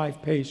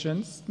 25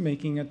 patients,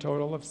 making a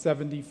total of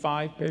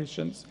 75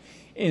 patients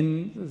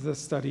in the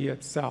study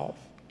itself.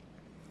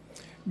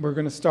 We're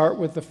going to start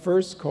with the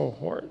first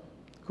cohort,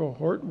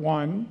 cohort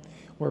 1,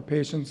 where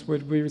patients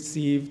would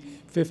receive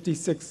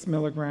 56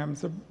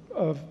 milligrams of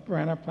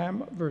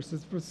branaplam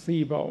versus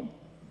placebo.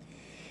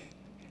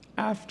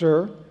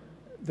 After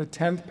the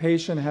 10th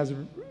patient has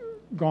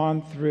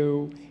gone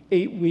through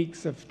 8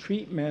 weeks of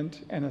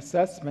treatment and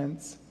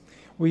assessments,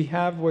 we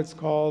have what's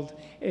called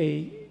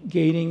a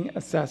gating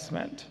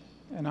assessment.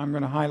 And I'm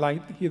going to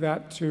highlight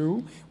that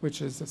too,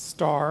 which is a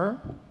star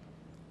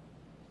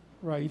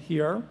right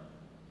here.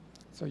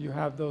 So you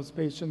have those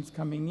patients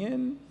coming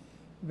in,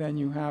 then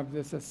you have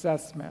this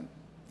assessment.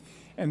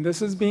 And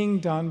this is being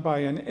done by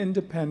an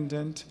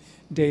independent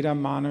data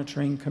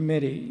monitoring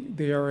committee.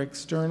 They are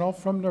external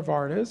from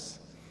Novartis,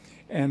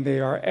 and they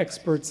are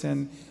experts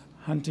in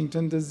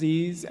Huntington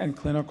disease and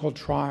clinical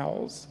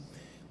trials.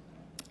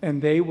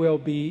 And they will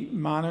be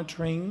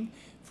monitoring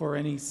for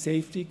any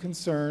safety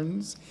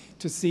concerns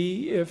to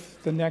see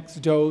if the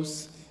next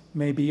dose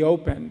may be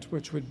opened,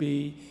 which would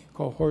be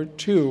cohort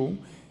 2,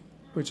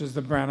 which is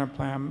the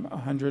branaplam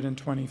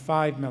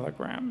 125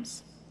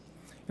 milligrams.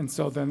 And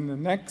so then the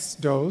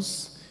next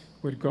dose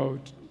would go,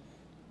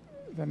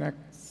 the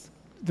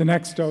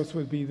next dose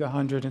would be the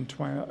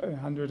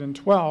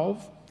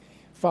 112,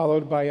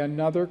 followed by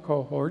another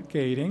cohort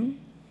gating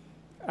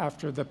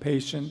after the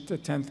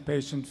 10th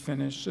patient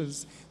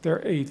finishes their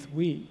 8th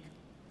week.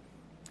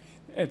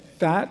 At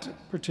that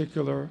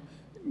particular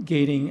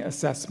gating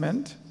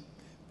assessment,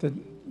 the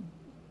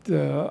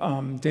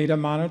data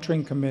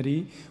monitoring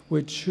committee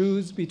would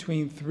choose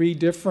between 3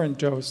 different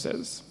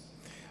doses: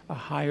 a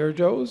higher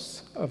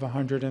dose of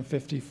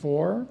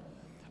 154,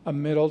 a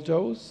middle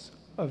dose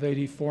of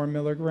 84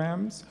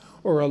 milligrams,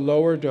 or a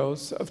lower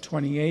dose of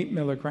 28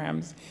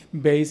 milligrams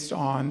based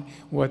on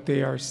what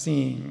they are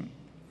seeing.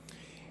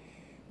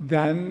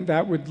 Then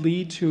that would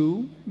lead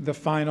to the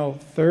final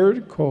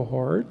 3rd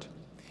cohort,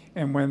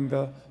 and when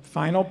the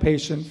final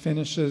patient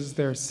finishes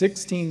their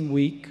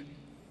 16-week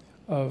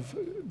of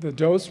the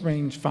dose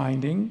range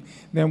finding,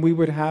 then we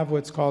would have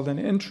what's called an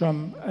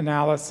interim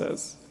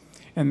analysis,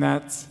 and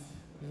that's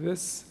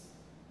this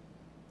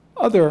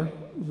other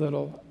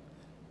little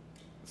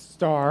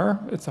star,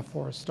 it's a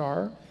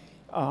 4-star,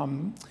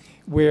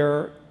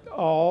 where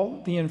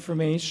all the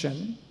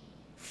information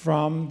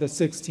from the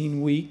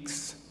 16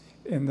 weeks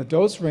in the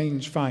dose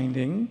range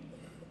finding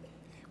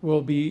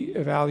will be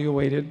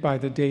evaluated by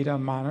the data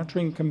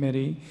monitoring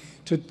committee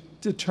to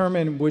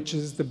determine which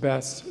is the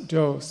best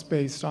dose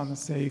based on the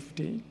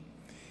safety.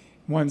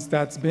 Once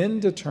that's been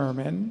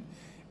determined,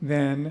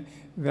 then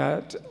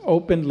that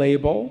open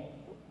label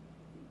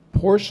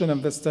portion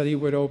of the study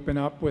would open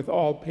up with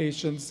all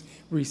patients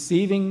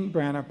receiving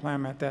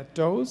branaplam at that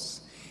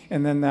dose,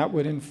 and then that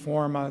would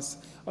inform us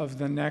of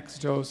the next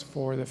dose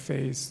for the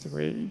phase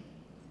 3.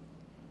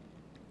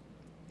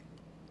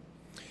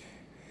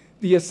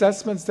 The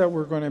assessments that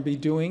we're going to be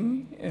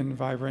doing in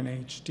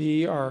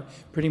Vibrant-HD are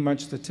pretty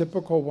much the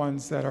typical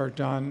ones that are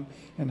done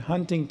in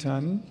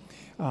Huntington,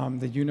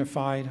 the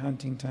Unified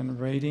Huntington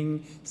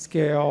Rating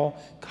Scale,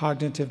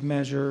 cognitive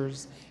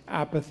measures,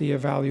 apathy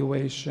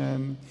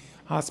evaluation,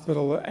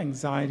 hospital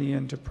anxiety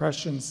and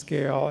depression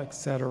scale,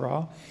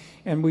 etc.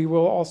 And we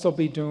will also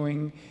be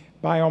doing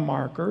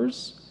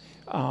biomarkers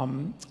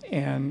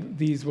And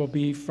these will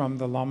be from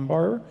the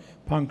lumbar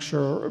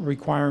puncture,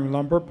 requiring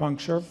lumbar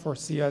puncture for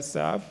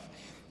CSF.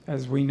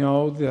 As we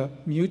know, the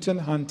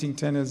mutant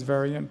huntingtin is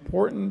very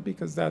important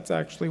because that's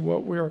actually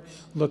what we're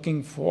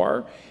looking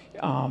for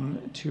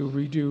to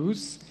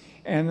reduce,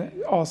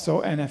 and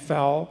also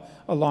NFL,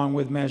 along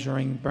with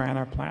measuring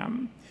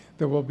branaplam.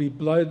 There will be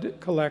blood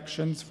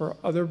collections for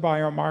other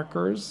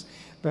biomarkers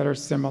that are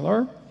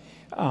similar,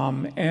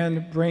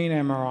 and brain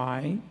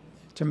MRI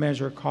to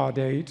measure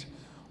caudate,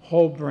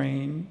 whole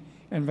brain,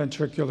 and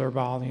ventricular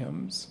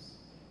volumes.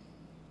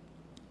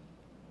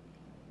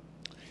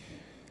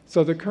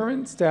 So the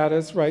current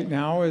status right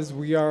now is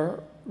we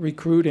are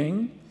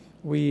recruiting.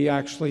 We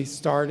actually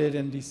started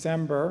in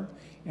December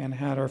and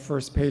had our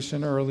first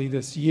patient early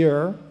this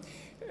year.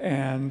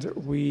 And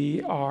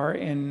we are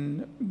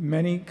in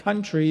many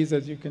countries.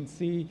 As you can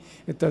see,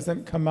 it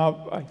doesn't come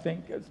up, I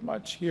think, as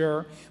much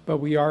here, but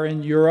we are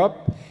in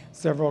Europe,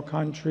 several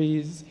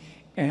countries,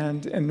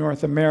 and in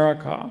North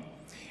America.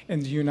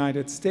 In the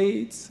United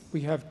States,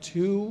 we have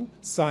 2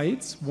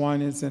 sites.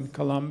 One is in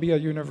Columbia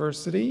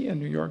University in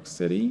New York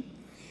City,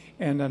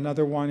 and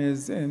another one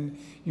is in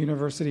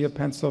University of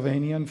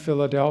Pennsylvania in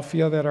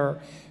Philadelphia that are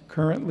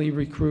currently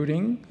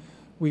recruiting.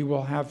 We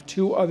will have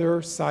 2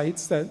 other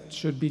sites that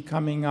should be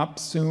coming up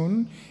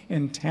soon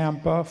in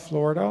Tampa,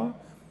 Florida,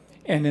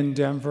 and in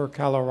Denver,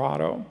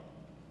 Colorado.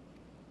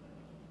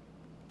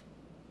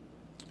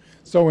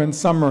 So in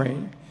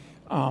summary,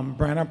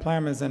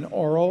 branaplam is an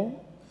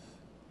oral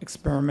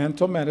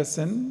experimental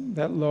medicine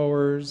that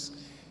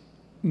lowers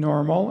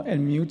normal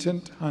and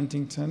mutant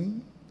huntingtin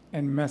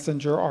and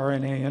messenger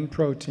RNA and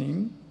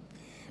protein.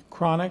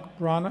 Chronic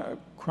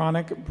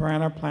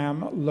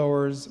branaplam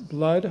lowers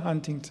blood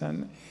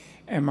huntingtin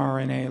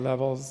mRNA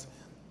levels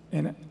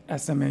in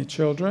SMA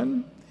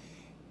children.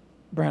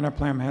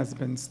 Branaplam has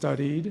been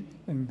studied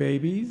in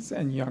babies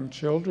and young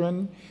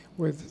children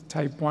with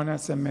type 1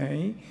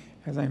 SMA.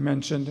 As I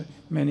mentioned,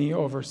 many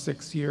over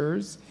 6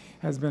 years,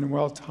 has been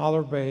well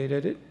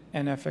tolerated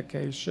and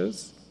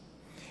efficacious.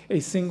 A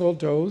single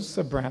dose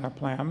of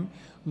branaplam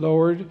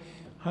lowered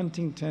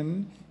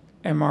huntingtin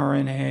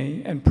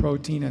mRNA and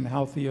protein in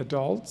healthy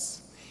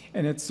adults,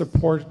 and it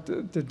supports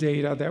the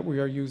data that we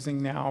are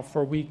using now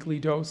for weekly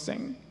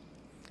dosing.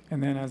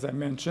 And then, as I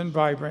mentioned,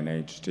 Vibrant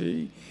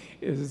HD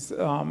is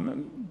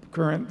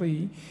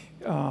currently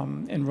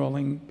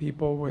enrolling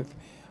people with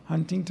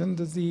Huntington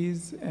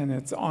disease, and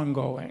it's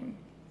ongoing.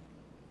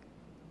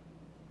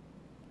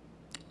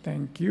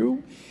 Thank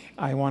you.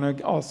 I want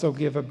to also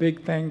give a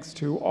big thanks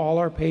to all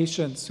our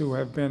patients who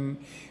have been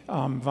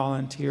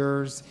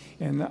volunteers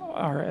in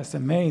our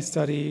SMA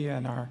study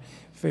and our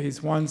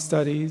phase 1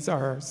 studies,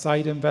 our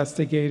site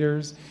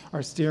investigators,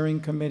 our steering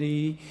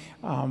committee.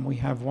 We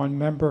have one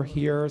member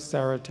here,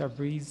 Sarah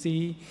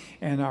Tabrizi,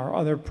 and our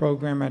other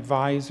program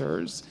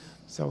advisors.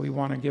 So we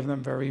want to give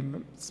them very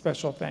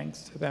special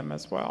thanks to them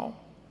as well.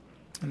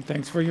 And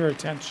thanks for your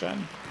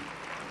attention.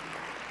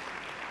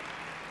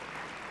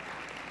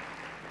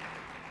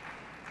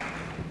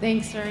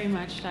 Thanks very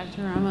much,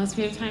 Dr. Ramos.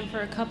 We have time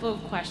for a couple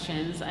of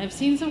questions. I've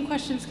seen some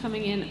questions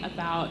coming in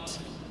about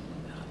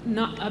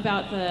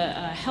the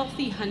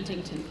healthy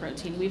huntingtin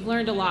protein. We've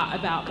learned a lot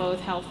about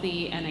both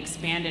healthy and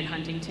expanded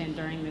huntingtin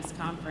during this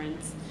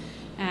conference.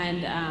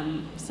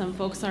 And some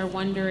folks are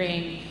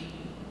wondering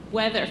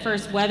whether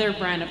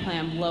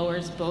branaplam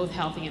lowers both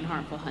healthy and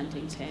harmful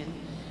huntingtin,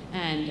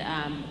 and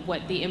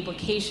what the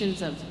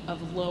implications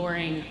of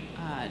lowering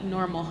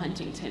normal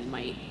huntingtin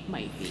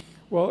might be.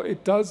 Well,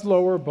 it does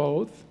lower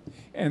both,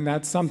 and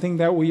that's something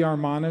that we are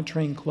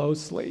monitoring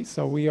closely.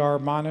 So we are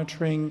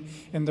monitoring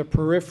in the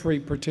periphery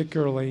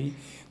particularly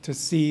to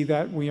see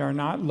that we are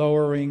not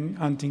lowering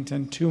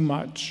huntingtin too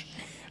much.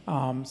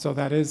 So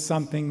that is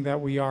something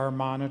that we are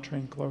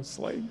monitoring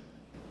closely.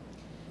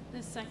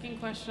 The second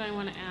question I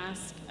want to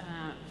ask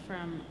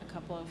from a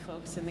couple of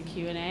folks in the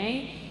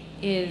Q&A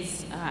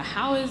is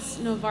how is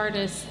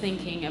Novartis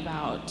thinking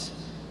about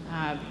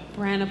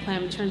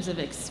branaplam in terms of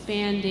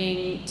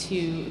expanding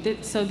to,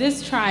 so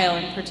this trial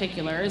in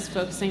particular is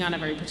focusing on a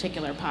very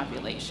particular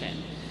population.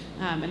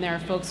 And there are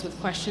folks with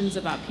questions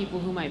about people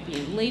who might be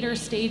in later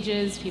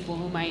stages, people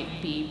who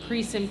might be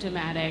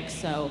pre-symptomatic.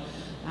 So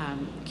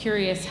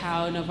curious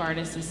how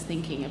Novartis is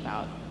thinking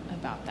about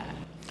that.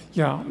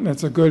 Yeah,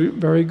 that's a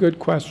very good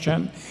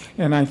question.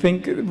 And I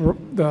think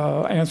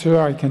the answer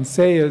I can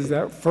say is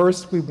that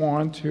first we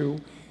want to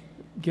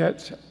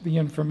get the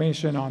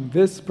information on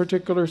this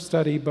particular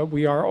study, but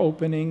we are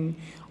opening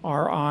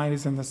our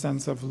eyes in the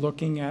sense of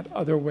looking at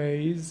other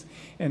ways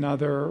and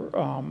other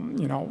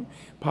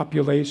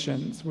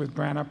populations with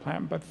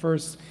branaplam. But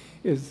first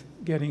is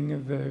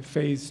getting the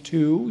phase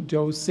 2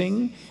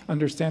 dosing,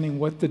 understanding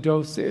what the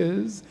dose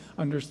is,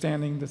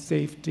 understanding the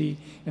safety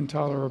and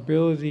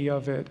tolerability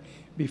of it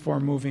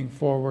before moving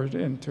forward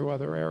into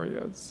other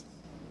areas.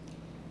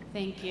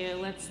 Thank you.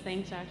 Let's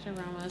thank Dr.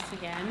 Ramos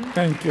again.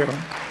 Thank you.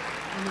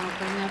 And I'll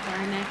bring up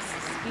our next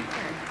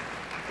speaker.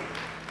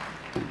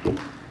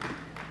 Thanks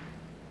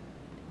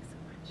so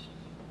much.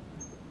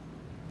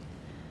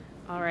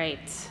 All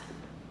right.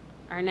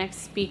 Our next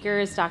speaker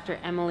is Dr.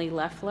 Emily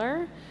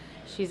Leffler.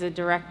 She's a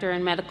director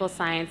in medical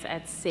science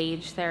at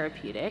Sage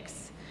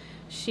Therapeutics.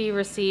 She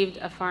received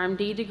a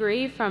PharmD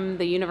degree from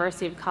the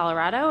University of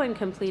Colorado and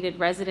completed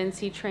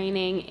residency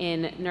training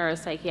in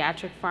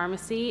neuropsychiatric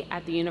pharmacy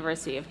at the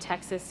University of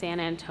Texas, San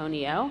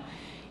Antonio.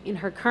 In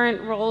her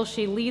current role,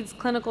 she leads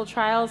clinical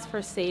trials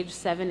for Sage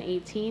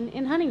 718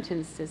 in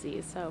Huntington's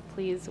disease. So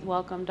please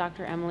welcome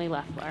Dr. Emily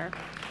Leffler.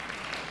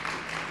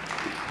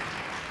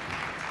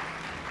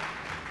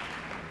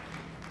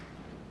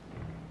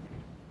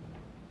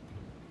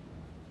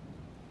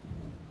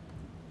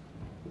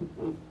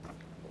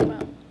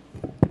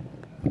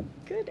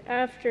 Good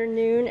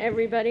afternoon,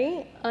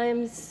 everybody.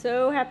 I'm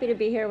so happy to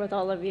be here with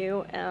all of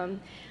you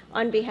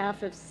on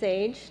behalf of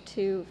Sage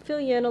to fill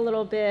you in a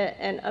little bit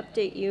and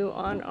update you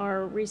on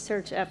our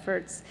research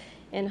efforts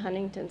in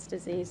Huntington's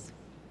disease.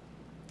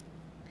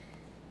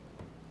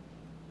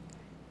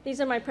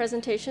 These are my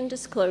presentation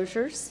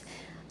disclosures.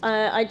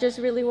 I just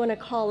really want to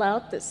call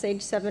out that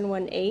Sage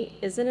 718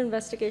 is an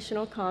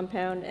investigational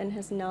compound and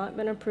has not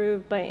been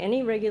approved by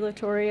any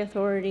regulatory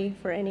authority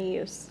for any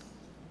use.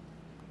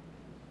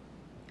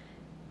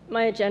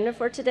 My agenda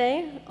for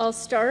today, I'll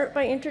start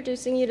by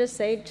introducing you to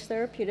Sage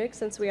Therapeutics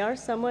since we are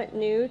somewhat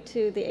new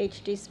to the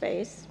HD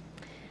space.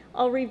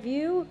 I'll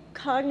review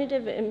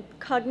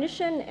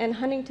cognition and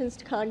Huntington's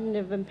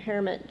cognitive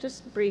impairment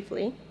just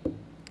briefly.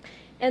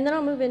 And then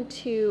I'll move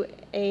into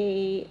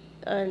an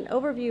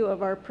overview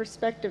of our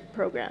Perspective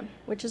program,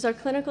 which is our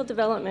clinical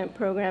development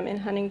program in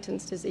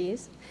Huntington's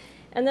disease.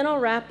 And then I'll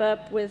wrap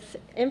up with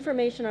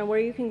information on where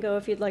you can go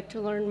if you'd like to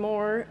learn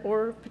more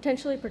or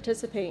potentially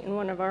participate in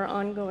one of our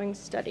ongoing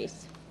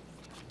studies.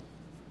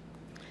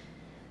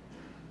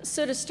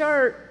 So to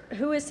start,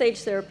 who is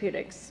Sage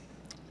Therapeutics?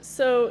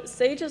 So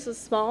Sage is a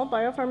small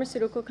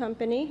biopharmaceutical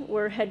company.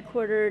 We're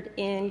headquartered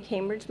in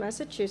Cambridge,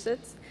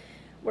 Massachusetts.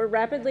 We're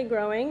rapidly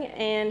growing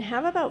and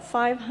have about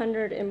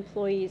 500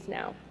 employees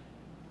now.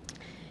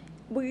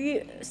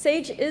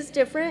 Sage is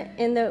different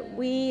in that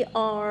we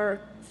are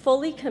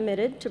fully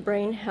committed to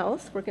brain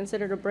health. We're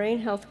considered a brain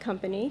health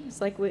company. It's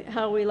like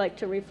how we like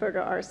to refer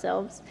to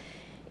ourselves.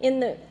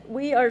 In that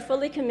we are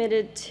fully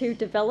committed to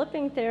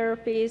developing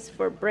therapies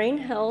for brain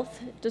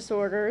health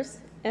disorders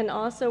and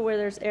also where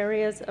there's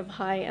areas of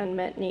high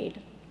unmet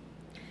need.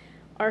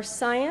 Our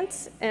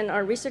science and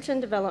our research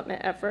and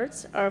development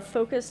efforts are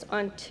focused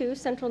on two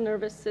central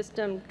nervous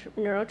system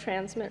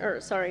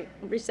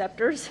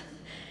receptors,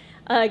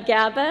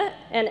 GABA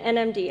and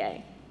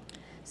NMDA.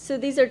 So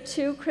these are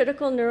two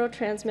critical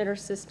neurotransmitter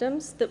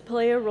systems that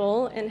play a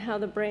role in how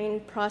the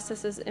brain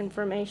processes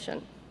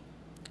information.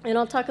 And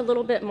I'll talk a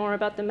little bit more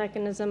about the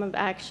mechanism of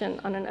action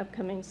on an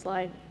upcoming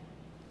slide.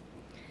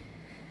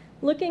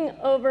 Looking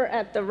over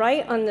at the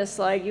right on this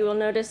slide, you will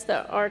notice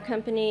that our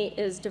company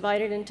is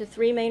divided into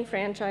three main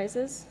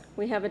franchises.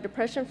 We have a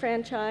depression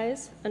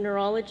franchise, a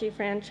neurology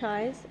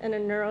franchise, and a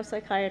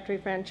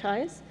neuropsychiatry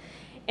franchise.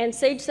 And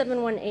Sage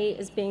 718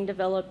 is being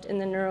developed in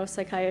the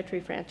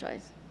neuropsychiatry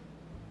franchise.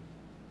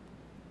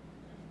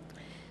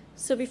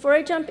 So before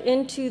I jump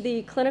into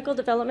the clinical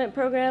development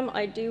program,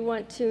 I do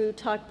want to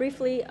talk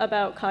briefly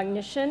about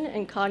cognition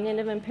and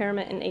cognitive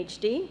impairment in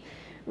HD,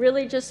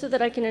 really just so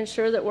that I can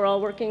ensure that we're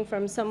all working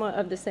from somewhat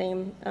of the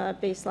same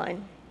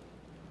baseline.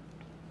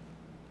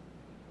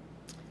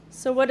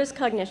 So what is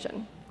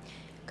cognition?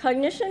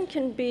 Cognition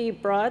can be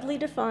broadly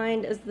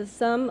defined as the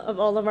sum of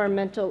all of our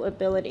mental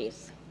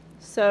abilities.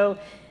 So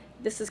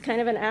this is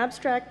kind of an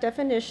abstract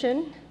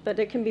definition, but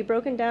it can be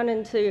broken down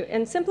into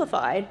and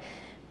simplified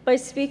by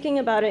speaking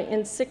about it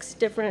in 6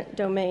 different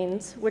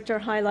domains, which are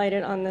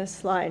highlighted on this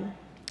slide.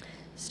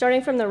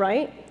 Starting from the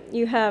right,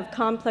 you have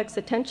complex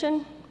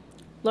attention,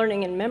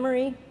 learning and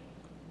memory,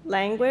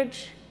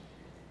 language,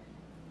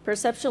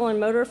 perceptual and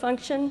motor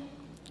function,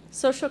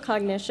 social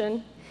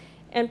cognition,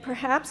 and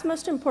perhaps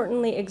most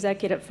importantly,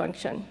 executive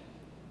function.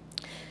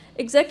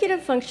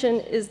 Executive function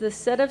is the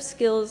set of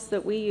skills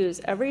that we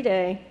use every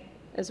day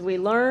as we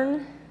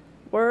learn,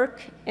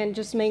 work, and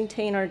just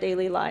maintain our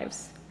daily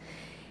lives.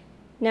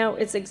 Now,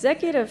 it's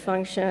executive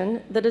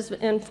function that is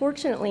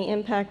unfortunately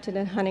impacted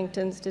in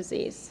Huntington's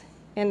disease,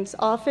 and it's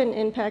often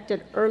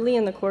impacted early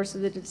in the course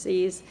of the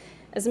disease,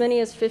 as many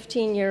as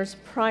 15 years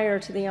prior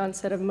to the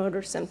onset of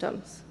motor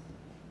symptoms.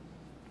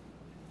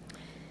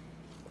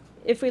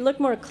 If we look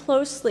more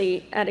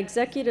closely at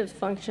executive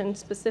function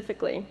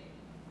specifically,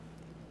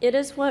 it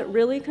is what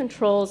really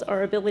controls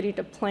our ability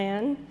to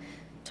plan,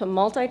 to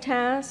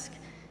multitask,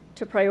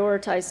 to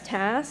prioritize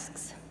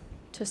tasks,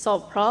 to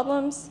solve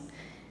problems,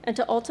 and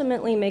to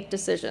ultimately make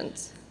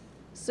decisions.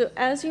 So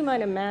as you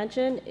might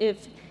imagine,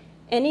 if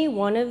any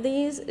one of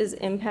these is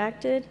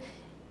impacted,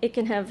 it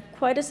can have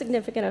quite a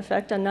significant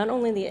effect on not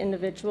only the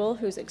individual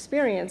who's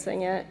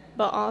experiencing it,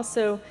 but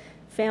also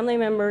family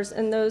members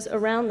and those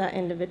around that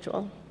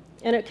individual.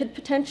 And it could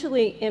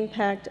potentially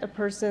impact a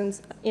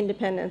person's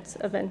independence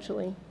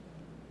eventually.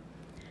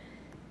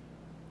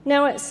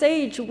 Now at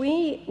SAGE,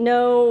 we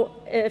know,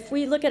 if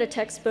we look at a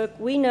textbook,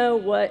 we know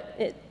what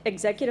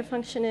executive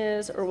function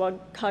is or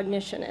what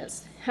cognition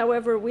is.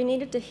 However, we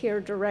needed to hear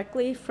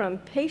directly from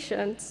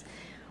patients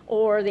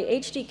or the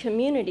HD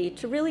community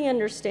to really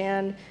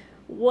understand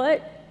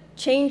what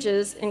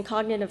changes in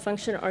cognitive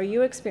function are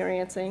you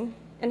experiencing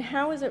and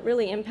how is it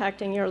really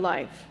impacting your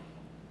life.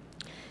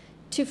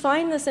 To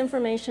find this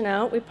information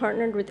out, we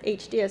partnered with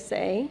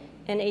HDSA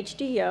and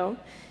HDYO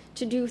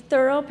to do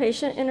thorough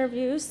patient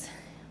interviews,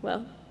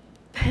 well,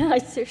 I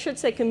should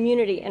say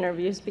community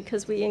interviews,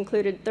 because we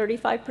included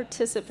 35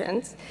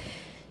 participants,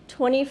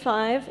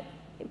 25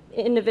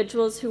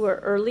 individuals who were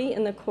early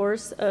in the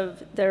course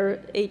of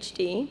their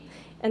HD,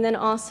 and then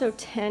also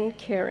 10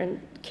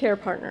 care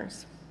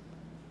partners.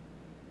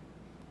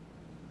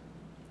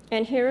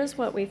 And here is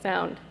what we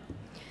found.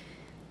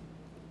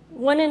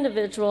 One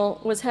individual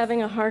was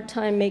having a hard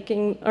time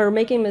making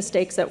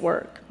mistakes at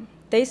work.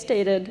 They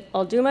stated,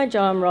 "I'll do my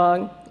job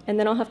wrong, and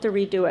then I'll have to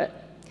redo it.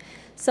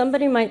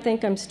 Somebody might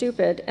think I'm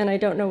stupid and I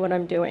don't know what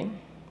I'm doing."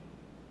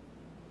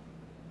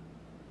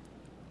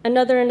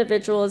 Another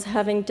individual is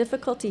having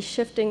difficulty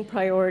shifting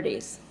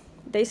priorities.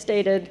 They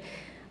stated,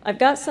 "I've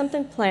got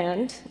something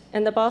planned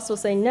and the boss will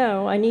say,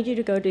 'No, I need you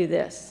to go do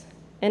this.'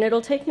 And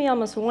it'll take me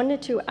almost 1 to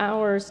 2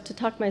 hours to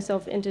talk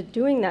myself into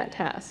doing that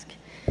task.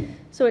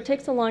 So it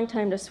takes a long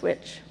time to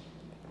switch."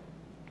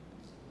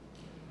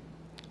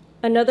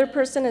 Another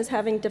person is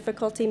having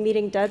difficulty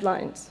meeting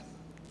deadlines.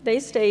 They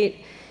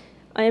state,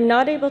 "I am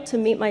not able to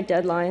meet my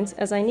deadlines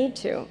as I need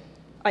to.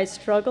 I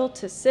struggle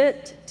to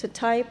sit, to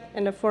type,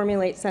 and to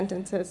formulate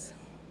sentences."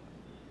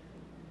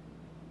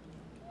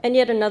 And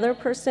yet another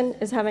person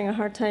is having a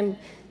hard time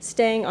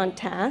staying on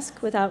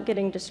task without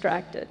getting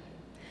distracted.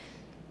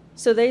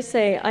 So they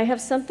say, "I have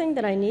something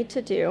that I need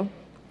to do,"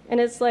 and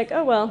it's like,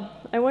 "Oh, well,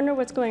 I wonder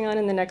what's going on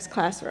in the next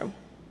classroom."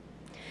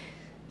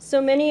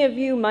 So many of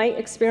you might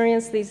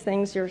experience these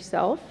things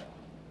yourself.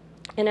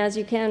 And as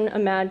you can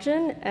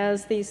imagine,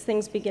 as these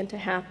things begin to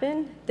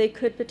happen, they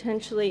could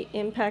potentially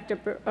impact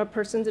a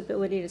person's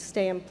ability to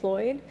stay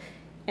employed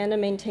and to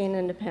maintain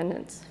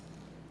independence.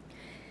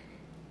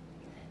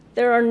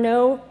 There are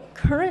no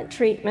current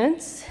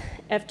treatments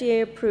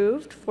FDA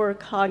approved for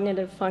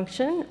cognitive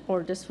function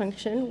or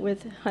dysfunction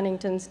with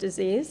Huntington's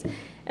disease,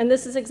 and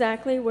this is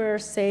exactly where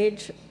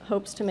SAGE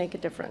hopes to make a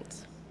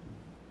difference.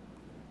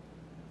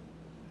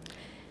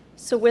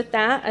 So with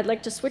that, I'd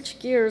like to switch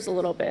gears a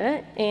little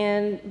bit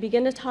and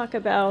begin to talk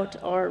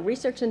about our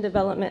research and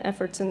development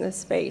efforts in this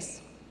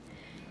space.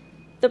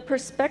 The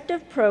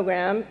Perspective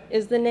program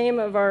is the name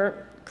of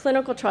our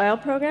clinical trial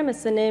program.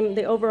 It's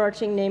the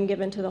overarching name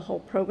given to the whole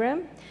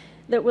program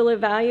that will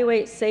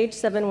evaluate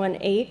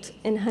SAGE-718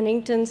 in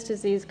Huntington's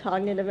disease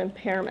cognitive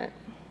impairment.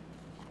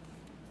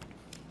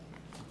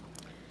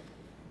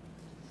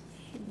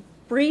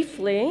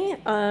 Briefly,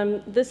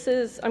 I'm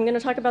going to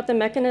talk about the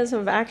mechanism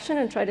of action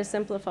and try to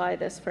simplify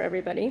this for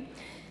everybody.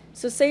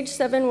 So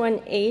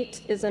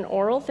SAGE-718 is an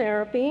oral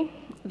therapy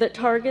that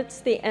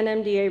targets the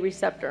NMDA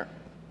receptor.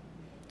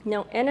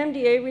 Now,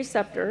 NMDA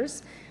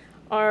receptors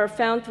are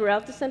found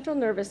throughout the central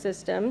nervous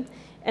system,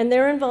 and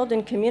they're involved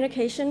in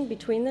communication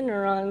between the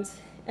neurons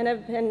and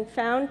have been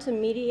found to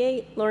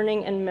mediate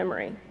learning and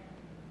memory.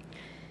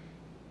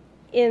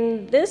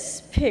 In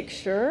this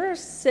picture,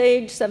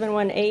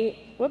 SAGE-718,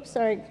 whoops,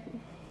 sorry.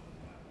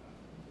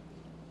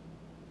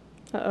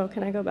 Uh-oh,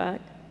 can I go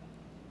back?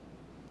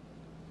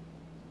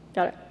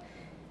 Got it.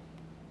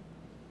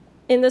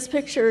 In this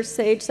picture,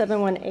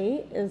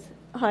 SAGE-718 is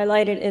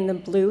highlighted in the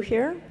blue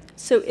here.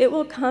 So it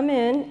will come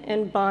in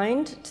and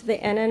bind to the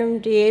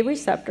NMDA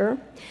receptor,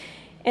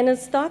 and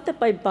it's thought that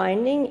by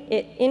binding,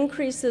 it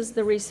increases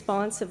the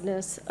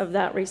responsiveness of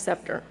that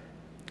receptor.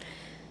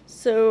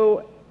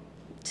 So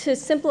to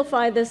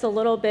simplify this a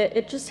little bit,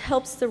 it just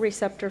helps the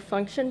receptor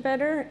function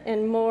better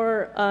and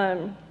more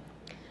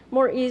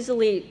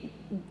easily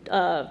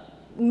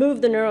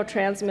move the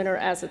neurotransmitter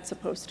as it's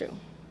supposed to.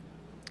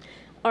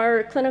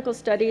 Our clinical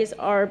studies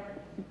are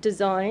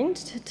designed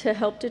to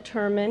help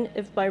determine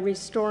if by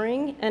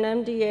restoring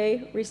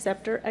NMDA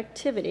receptor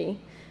activity,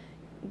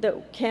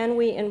 can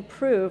we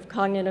improve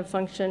cognitive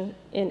function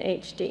in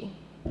HD.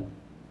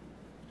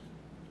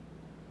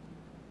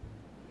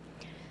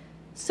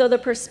 So the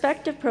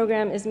Perspective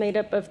program is made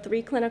up of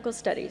 3 clinical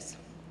studies.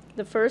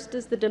 The first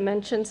is the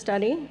Dimension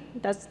study.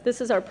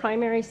 This is our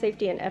primary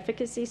safety and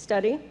efficacy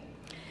study.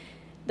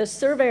 The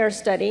Surveyor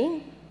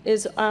study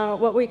is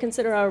what we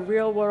consider our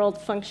real-world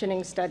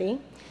functioning study.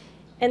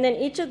 And then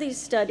each of these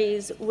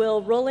studies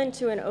will roll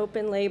into an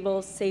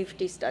open-label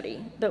safety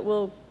study that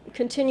will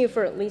continue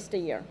for at least a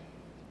year.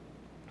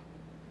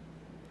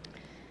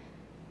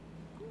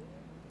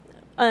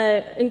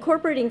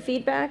 Incorporating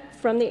feedback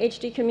from the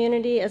HD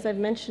community, as I've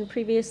mentioned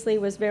previously,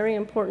 was very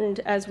important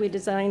as we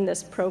designed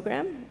this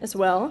program as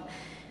well.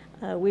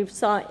 We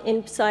saw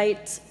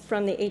insights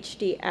from the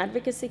HD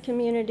advocacy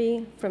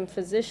community, from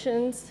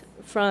physicians,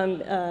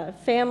 from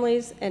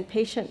families and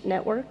patient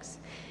networks,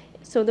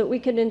 so that we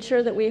could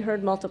ensure that we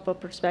heard multiple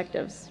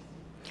perspectives.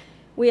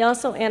 We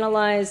also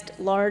analyzed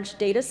large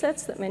data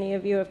sets that many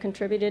of you have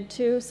contributed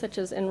to, such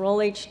as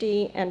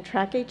Enroll-HD and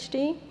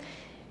Track-HD.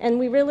 And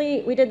we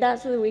did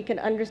that so that we could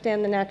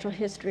understand the natural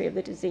history of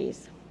the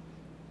disease.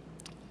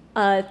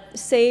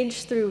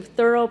 SAGE, through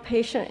thorough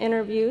patient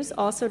interviews,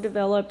 also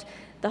developed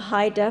the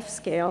HiDEF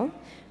scale,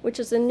 which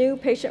is a new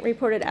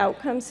patient-reported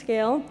outcome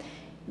scale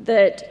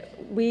that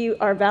we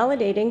are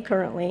validating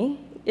currently.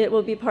 It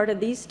will be part of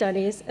these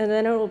studies, and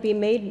then it will be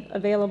made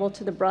available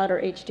to the broader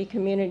HD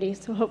community,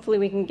 so hopefully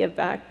we can give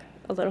back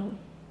a little.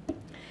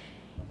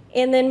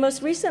 And then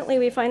most recently,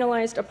 we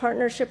finalized a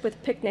partnership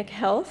with Picnic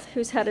Health,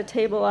 who's had a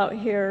table out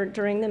here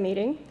during the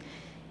meeting.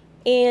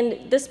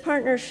 And this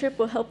partnership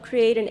will help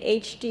create an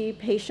HD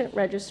patient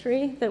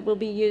registry that will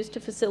be used to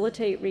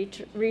facilitate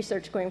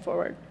research going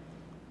forward.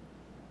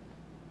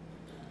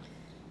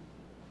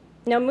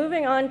 Now,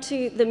 moving on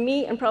to the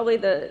meat and probably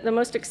the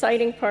most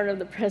exciting part of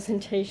the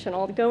presentation,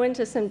 I'll go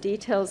into some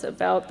details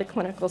about the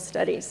clinical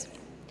studies.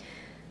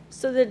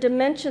 So the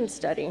Dimension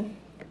study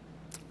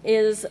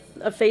is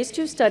a phase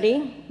 2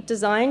 study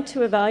designed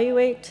to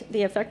evaluate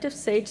the effect of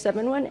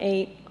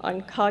SAGE-718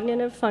 on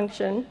cognitive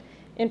function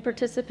in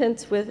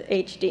participants with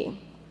HD.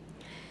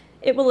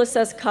 It will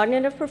assess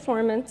cognitive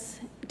performance,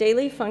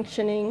 daily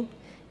functioning,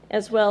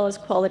 as well as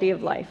quality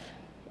of life.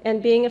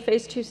 And being a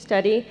phase 2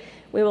 study,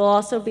 we will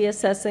also be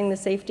assessing the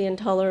safety and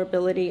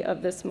tolerability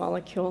of this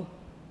molecule.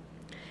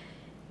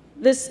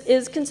 This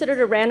is considered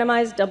a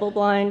randomized,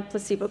 double-blind,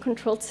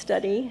 placebo-controlled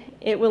study.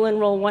 It will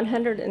enroll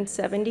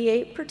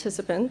 178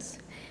 participants,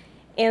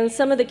 and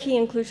some of the key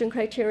inclusion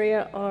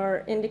criteria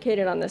are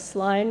indicated on this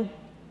slide.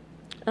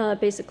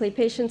 Basically,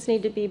 patients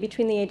need to be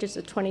between the ages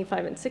of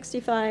 25 and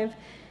 65,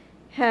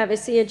 have a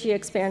CAG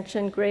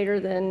expansion greater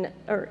than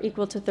or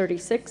equal to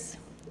 36,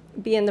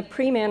 be in the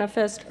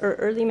pre-manifest or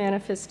early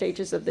manifest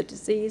stages of the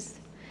disease,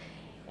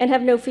 and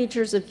have no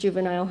features of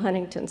juvenile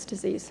Huntington's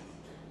disease.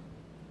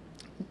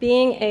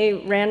 Being a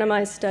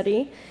randomized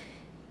study,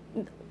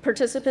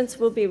 participants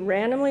will be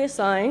randomly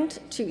assigned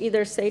to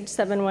either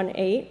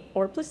SAGE-718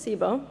 or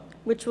placebo,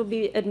 which will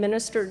be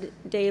administered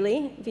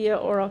daily via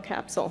oral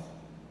capsule.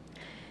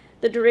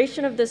 The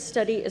duration of this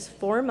study is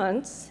 4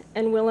 months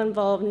and will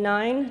involve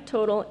 9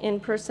 total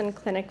in-person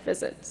clinic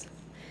visits.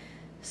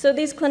 So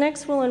these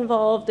clinics will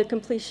involve the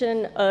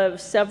completion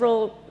of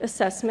several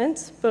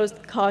assessments,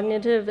 both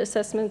cognitive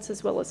assessments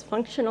as well as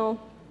functional.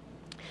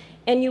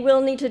 And you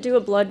will need to do a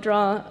blood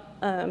draw,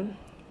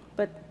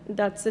 but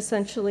that's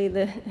essentially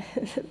the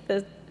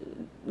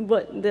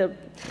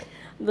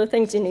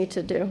things you need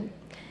to do.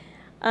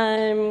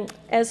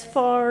 As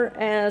far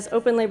as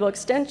open label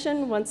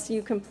extension, once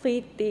you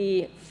complete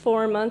the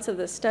 4 months of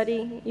the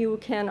study, you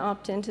can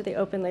opt into the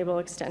open label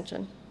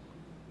extension.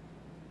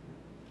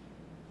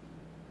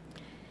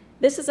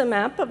 This is a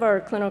map of our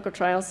clinical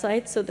trial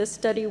sites. So this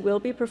study will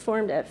be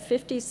performed at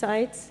 50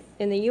 sites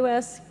in the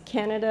US,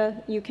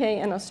 Canada, UK,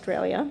 and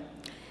Australia.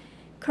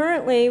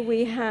 Currently,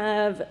 we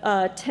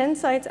have 10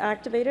 sites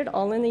activated,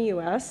 all in the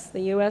US.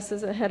 The US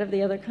is ahead of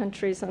the other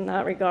countries in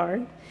that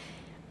regard.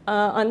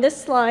 On this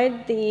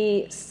slide,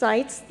 the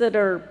sites that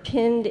are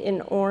pinned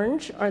in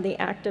orange are the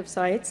active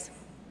sites.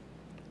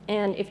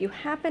 And if you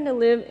happen to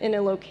live in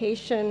a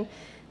location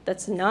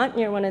that's not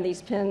near one of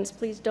these pins,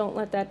 please don't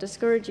let that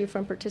discourage you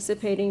from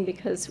participating,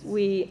 because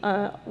we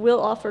will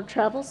offer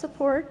travel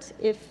support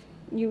if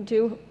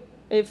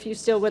you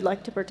still would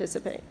like to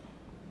participate.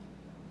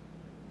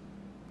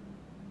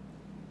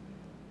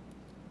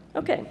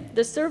 Okay,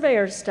 the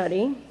Surveyor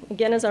study,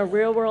 again, is our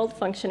real-world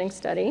functioning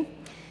study,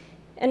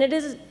 and it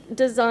is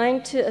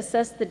designed to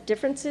assess the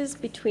differences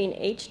between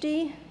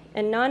HD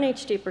and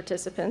non-HD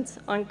participants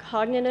on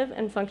cognitive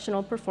and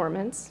functional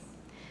performance.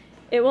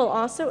 It will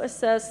also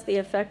assess the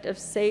effect of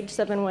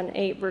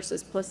SAGE-718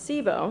 versus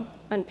placebo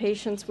on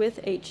patients with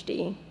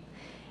HD.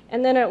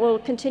 And then it will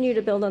continue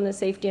to build on the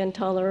safety and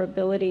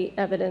tolerability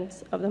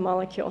evidence of the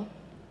molecule.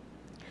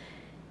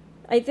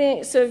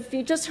 So if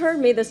you just heard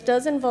me, this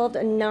does involve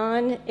a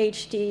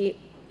non-HD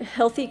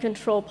healthy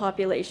control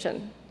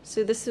population.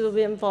 So this will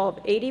involve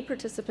 80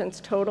 participants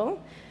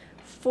total,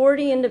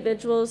 40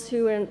 individuals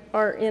who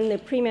are in the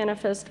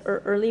pre-manifest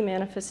or early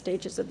manifest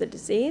stages of the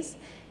disease,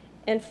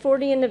 and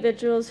 40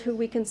 individuals who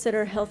we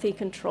consider healthy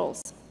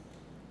controls.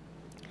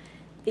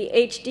 The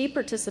HD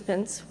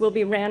participants will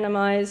be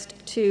randomized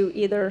to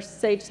either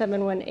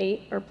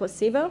SAGE-718 or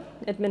placebo,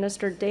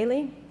 administered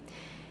daily.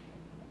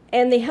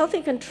 And the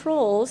healthy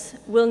controls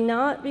will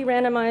not be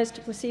randomized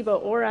to placebo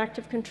or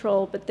active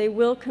control, but they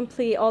will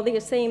complete all the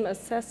same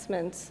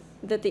assessments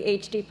that the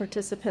HD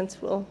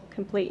participants will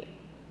complete.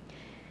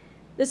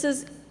 This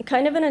is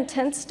kind of an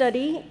intense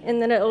study in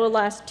that it will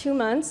last 2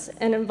 months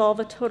and involve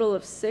a total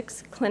of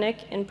 6 clinic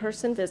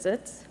in-person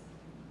visits.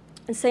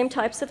 The same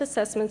types of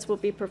assessments will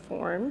be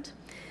performed.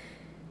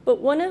 But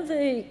one of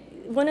the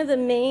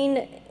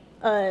main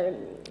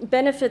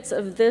benefits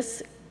of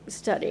this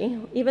study,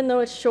 even though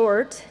it's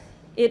short,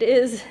 it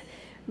is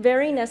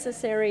very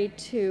necessary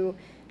to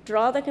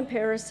draw the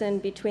comparison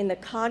between the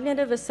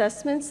cognitive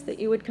assessments that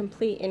you would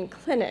complete in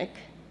clinic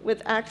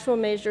with actual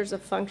measures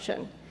of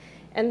function.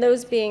 and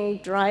those being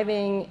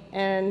driving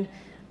and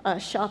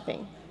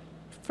shopping,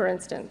 for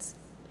instance.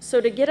 So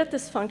to get at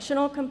this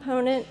functional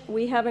component,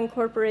 we have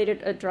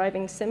incorporated a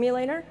driving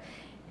simulator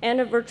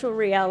and a virtual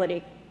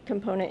reality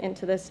component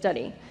into this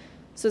study.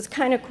 So it's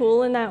kind of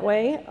cool in that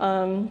way,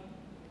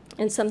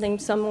 and something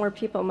some more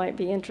people might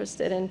be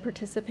interested in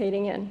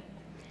participating in.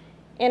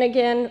 And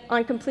again,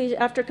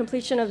 after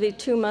completion of the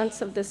 2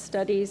 months of this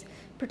studies,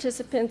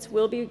 participants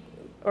will be,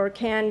 or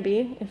can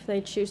be, if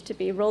they choose to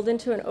be, rolled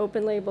into an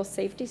open label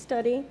safety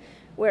study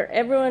where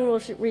everyone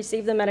will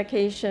receive the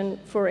medication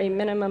for a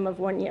minimum of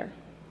 1 year.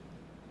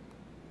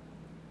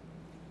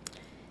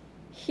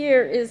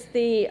 Here is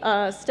the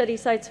study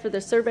sites for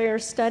the Surveyor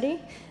study.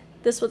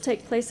 This will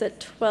take place at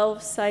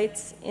 12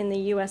 sites in the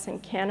US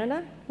and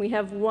Canada. We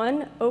have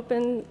 1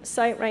 open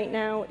site right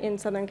now in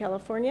Southern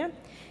California,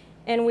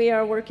 and we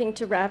are working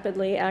to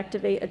rapidly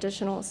activate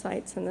additional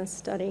sites in this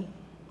study.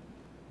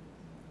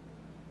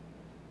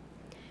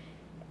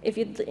 If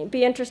you'd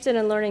be interested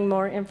in learning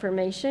more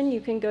information,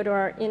 you can go to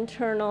our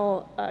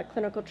internal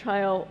clinical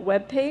trial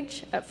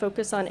webpage at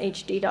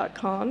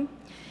focusonhd.com.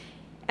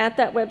 At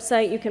that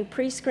website, you can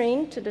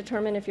pre-screen to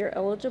determine if you're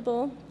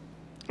eligible,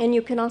 and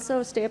you can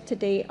also stay up to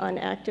date on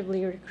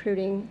actively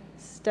recruiting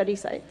study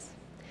sites.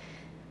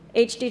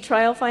 HD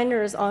Trial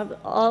Finder is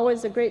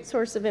always a great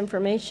source of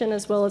information,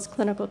 as well as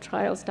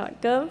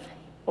clinicaltrials.gov,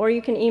 or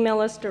you can email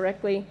us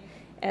directly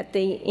at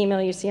the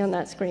email you see on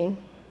that screen.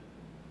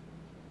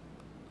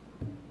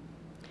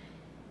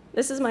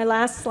 This is my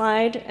last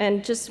slide,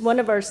 and just one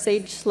of our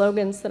SAGE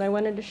slogans that I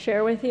wanted to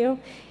share with you.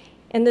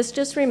 And this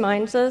just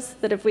reminds us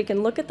that if we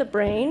can look at the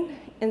brain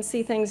and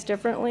see things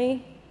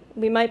differently,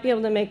 we might be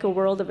able to make a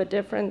world of a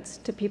difference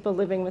to people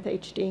living with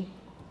HD.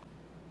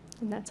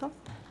 And that's all.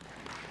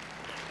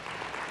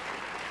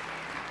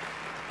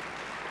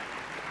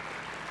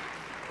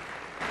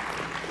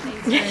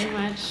 Thanks very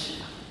much,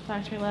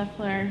 Dr.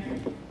 Loeffler.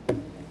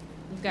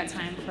 We've got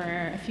time for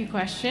a few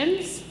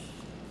questions.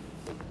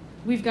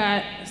 We've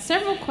got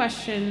several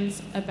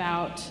questions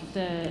about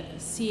the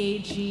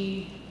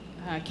CAG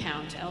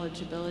count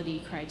eligibility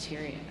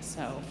criteria.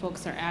 So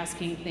folks are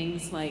asking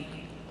things like,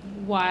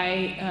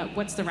 why,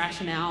 what's the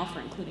rationale for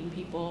including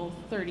people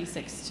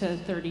 36 to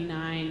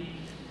 39?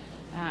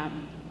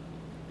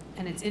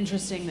 And it's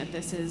interesting that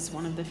this is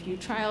one of the few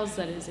trials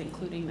that is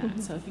including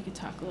that. So if you could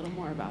talk a little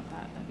more about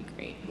that, that'd be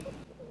great.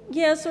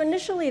 Yeah, so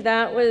initially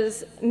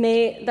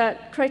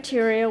that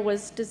criteria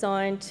was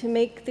designed to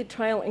make the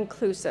trial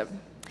inclusive.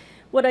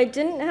 What I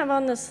didn't have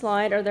on the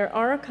slide there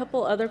are a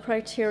couple other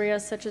criteria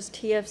such as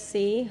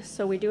TFC.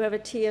 So we do have a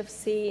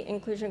TFC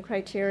inclusion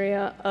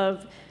criteria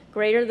of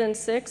greater than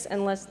 6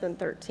 and less than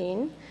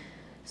 13.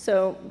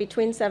 So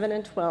between 7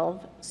 and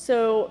 12.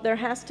 So there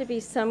has to be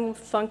some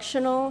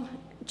functional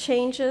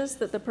changes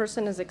that the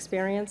person is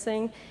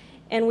experiencing.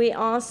 And we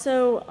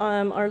also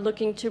are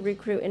looking to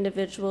recruit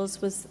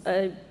individuals with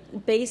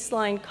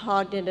baseline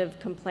cognitive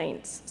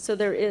complaints. So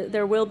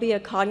there will be a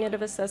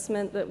cognitive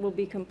assessment that will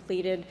be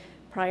completed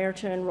prior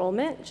to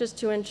enrollment, just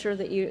to ensure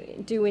that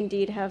you do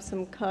indeed have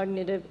some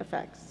cognitive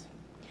effects.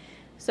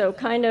 So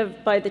kind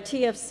of by the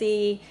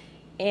TFC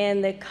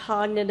and the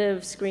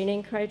cognitive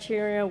screening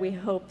criteria, we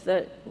hope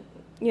that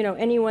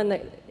anyone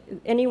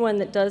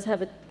that does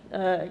have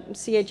a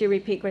CAG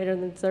repeat greater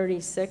than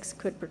 36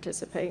 could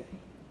participate.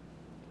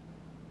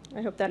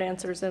 I hope that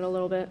answers it a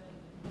little bit.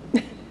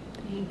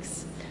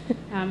 Thanks.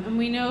 And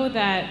we know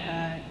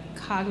that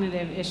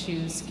cognitive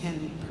issues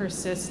can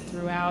persist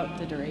throughout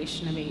the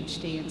duration of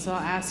HD. And so I'll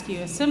ask you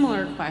a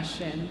similar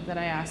question that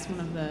I asked one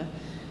of the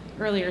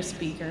earlier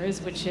speakers,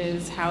 which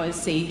is, how is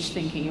SAGE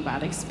thinking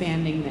about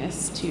expanding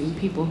this to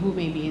people who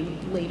may be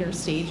in later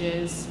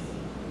stages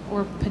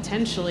or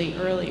potentially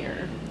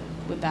earlier?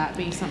 Would that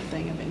be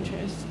something of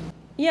interest?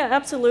 Yeah,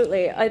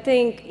 absolutely. I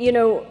think,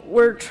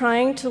 we're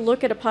trying to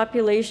look at a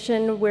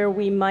population where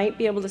we might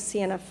be able to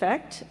see an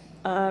effect.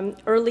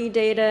 Early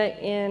data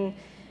in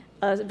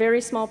a very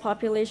small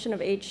population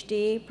of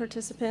HD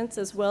participants,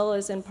 as well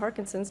as in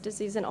Parkinson's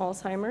disease and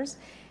Alzheimer's,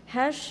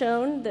 has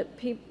shown that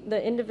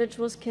the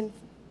individuals can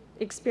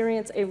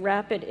experience a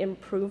rapid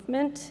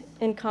improvement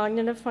in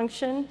cognitive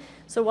function.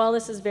 So while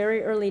this is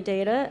very early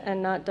data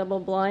and not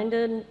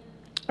double-blinded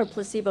or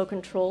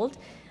placebo-controlled,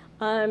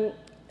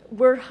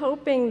 we're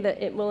hoping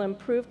that it will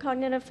improve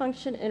cognitive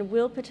function and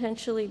will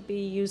potentially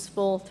be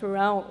useful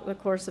throughout the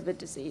course of a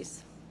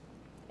disease.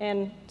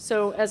 And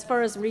so as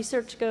far as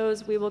research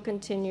goes, we will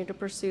continue to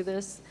pursue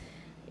this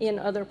in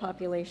other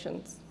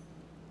populations.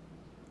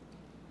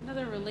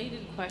 Another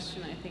related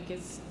question, I think,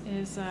 is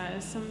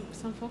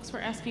some folks were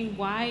asking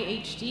why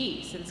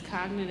HD, since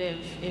cognitive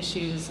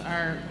issues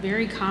are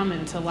very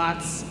common to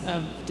lots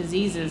of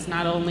diseases,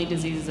 not only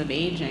diseases of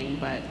aging,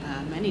 but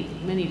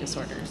many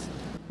disorders.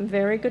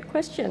 Very good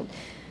question.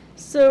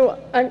 So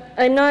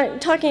I'm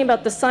not talking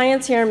about the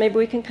science here. Maybe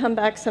we can come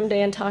back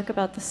someday and talk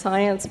about the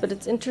science, but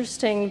it's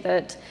interesting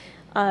that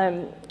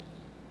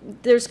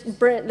there's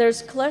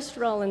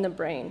cholesterol in the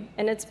brain,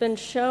 and it's been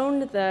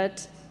shown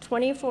that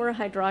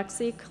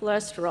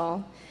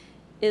 24-hydroxycholesterol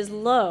is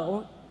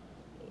low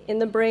in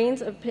the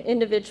brains of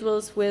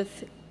individuals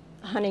with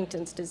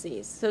Huntington's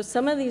disease. So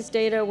some of these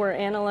data were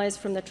analyzed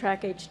from the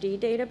TRACK-HD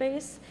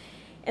database.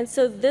 And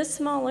so this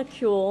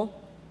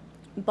molecule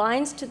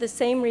binds to the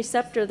same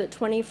receptor that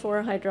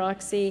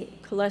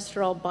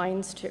 24-hydroxycholesterol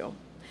binds to.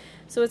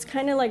 So it's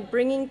kind of like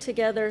bringing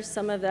together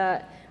some of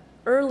that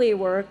early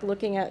work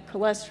looking at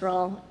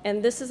cholesterol,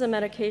 and this is a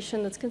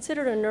medication that's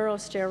considered a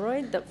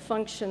neurosteroid that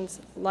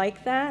functions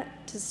like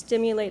that to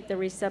stimulate the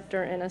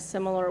receptor in a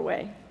similar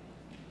way.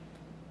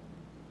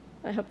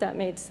 I hope that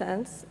made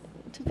sense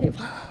to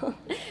people.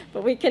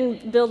 But we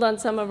can build on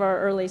some of our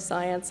early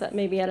science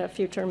maybe at a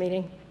future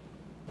meeting.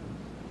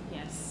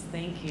 Yes,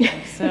 thank you.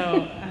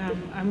 So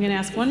I'm going to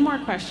ask one more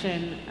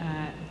question,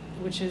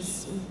 which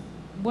is,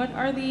 what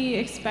are the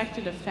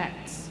expected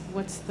effects?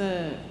 What's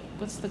the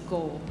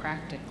goal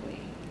practically?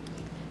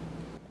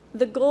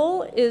 The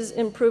goal is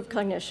improved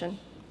cognition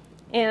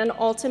and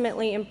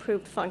ultimately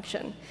improved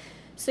function.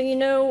 So you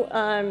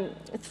know,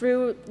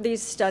 through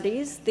these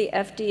studies, the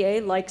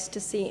FDA likes to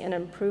see an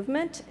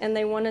improvement, and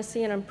they want to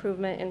see an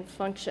improvement in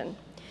function.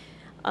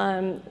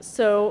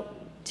 So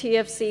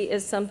TFC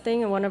is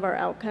something, and one of our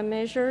outcome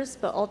measures,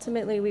 but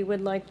ultimately we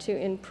would like to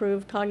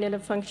improve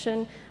cognitive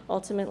function.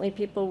 Ultimately,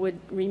 people would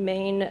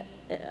remain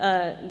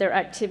their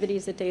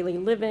activities of daily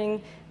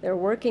living, their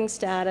working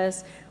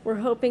status. We're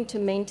hoping to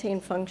maintain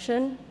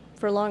function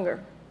for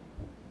longer.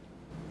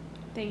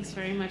 Thanks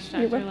very much,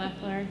 Dr.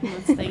 Leffler.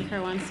 Let's thank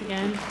her once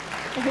again.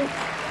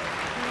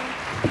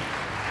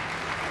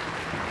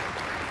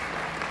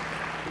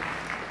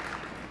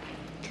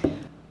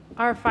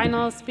 Our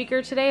final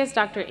speaker today is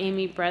Dr.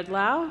 Amy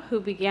Bredlau, who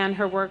began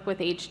her work with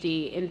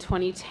HD in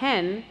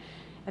 2010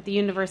 at the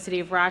University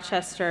of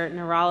Rochester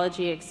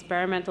Neurology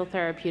Experimental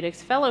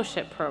Therapeutics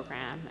Fellowship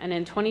Program. And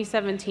in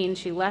 2017,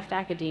 she left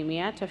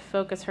academia to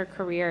focus her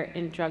career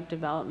in drug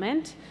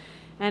development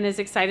and is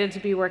excited to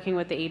be working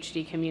with the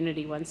HD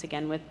community once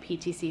again with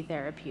PTC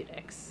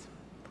Therapeutics.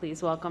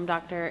 Please welcome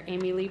Dr.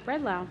 Amy Lee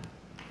Bredlau.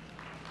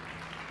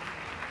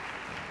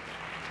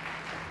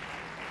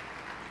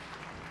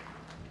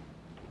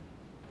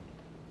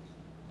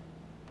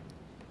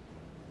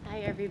 Hi,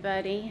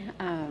 everybody.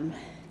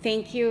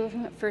 Thank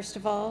you, first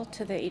of all,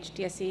 to the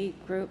HDSE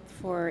group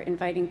for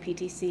inviting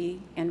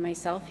PTC and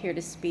myself here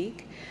to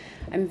speak.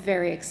 I'm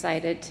very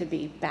excited to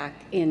be back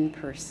in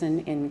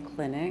person in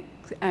clinic,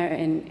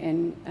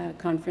 in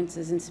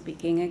conferences and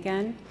speaking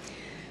again.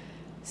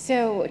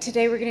 So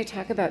today we're going to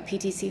talk about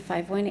PTC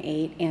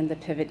 518 and the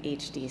PIVOT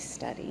HD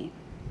study.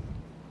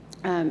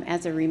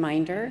 As a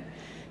reminder,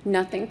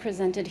 nothing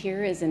presented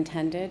here is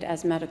intended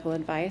as medical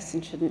advice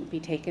and shouldn't be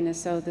taken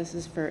as so. This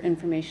is for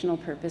informational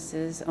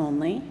purposes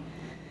only.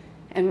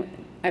 And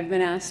I've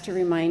been asked to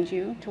remind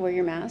you to wear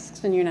your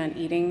masks when you're not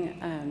eating,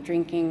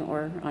 drinking,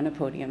 or on a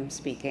podium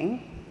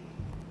speaking.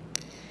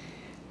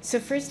 So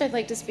first, I'd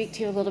like to speak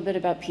to you a little bit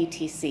about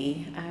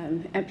PTC.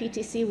 At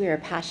PTC, we are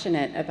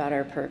passionate about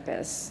our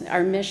purpose.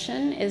 Our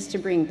mission is to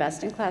bring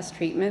best-in-class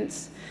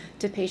treatments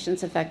to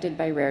patients affected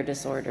by rare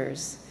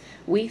disorders.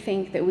 We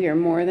think that we are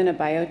more than a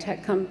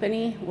biotech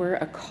company, we're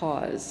a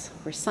cause.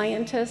 We're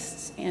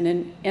scientists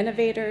and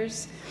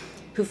innovators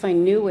who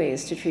find new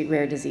ways to treat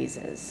rare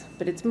diseases.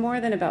 But it's more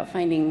than about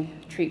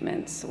finding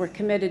treatments. We're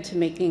committed to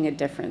making a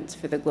difference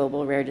for the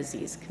global rare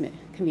disease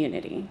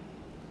community.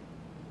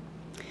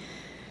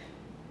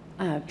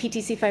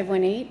 PTC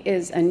 518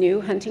 is a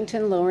new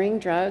Huntington-lowering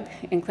drug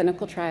in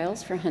clinical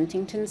trials for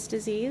Huntington's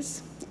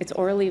disease. It's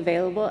orally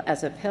available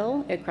as a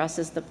pill. It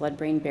crosses the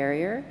blood-brain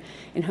barrier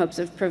in hopes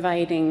of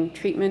providing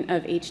treatment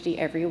of HD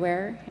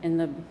everywhere in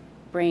the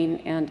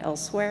brain and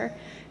elsewhere,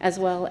 as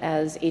well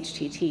as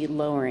HTT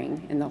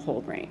lowering in the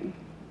whole brain.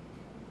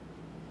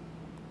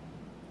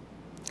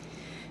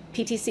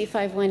 PTC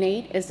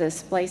 518 is a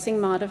splicing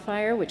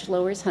modifier which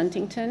lowers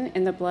Huntington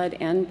in the blood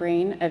and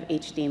brain of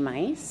HD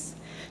mice.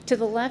 To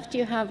the left,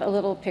 you have a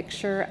little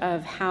picture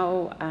of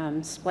how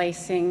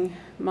splicing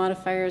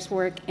modifiers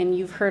work, and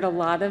you've heard a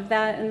lot of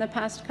that in the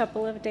past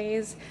couple of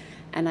days,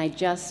 and I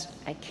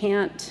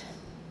can't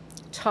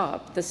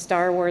top the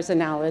Star Wars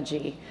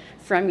analogy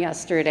from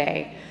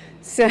yesterday.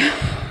 So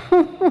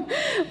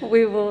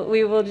we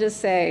will just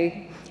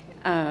say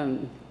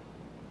the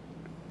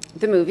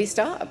movie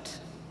stopped.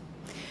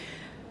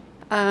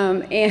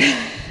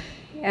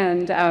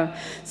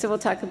 So we'll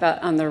talk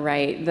about on the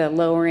right, the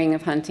lowering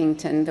of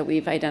Huntington that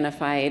we've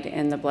identified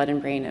in the blood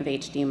and brain of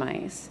HD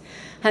mice.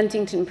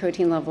 Huntington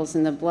protein levels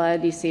in the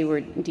blood, you see,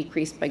 were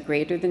decreased by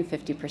greater than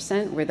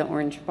 50%, where the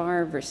orange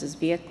bar versus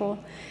vehicle,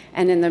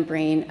 and in the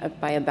brain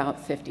by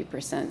about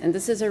 50%. And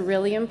this is a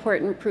really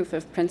important proof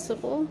of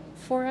principle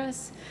for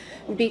us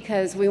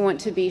because we want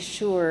to be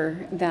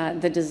sure that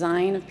the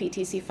design of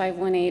PTC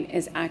 518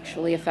 is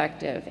actually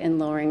effective in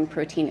lowering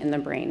protein in the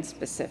brain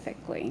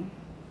specifically.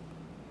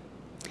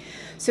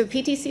 So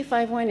PTC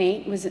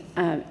 518 was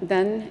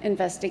then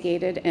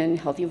investigated in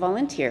healthy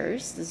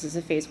volunteers. This is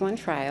a phase 1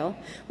 trial.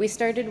 We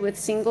started with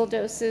single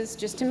doses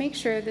just to make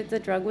sure that the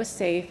drug was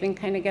safe and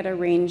kind of get a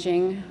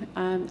ranging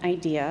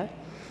idea.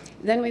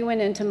 Then we went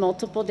into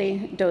multiple day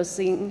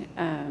dosing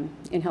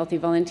in healthy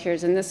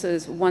volunteers, and this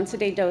is once a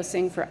day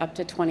dosing for up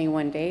to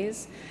 21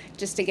 days,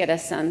 just to get a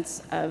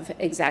sense of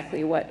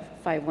exactly what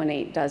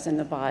 518 does in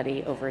the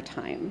body over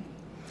time.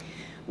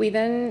 We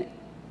then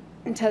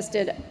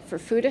tested for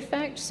food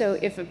effect. So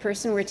if a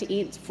person were to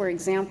eat, for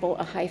example,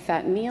 a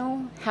high-fat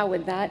meal, how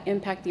would that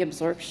impact the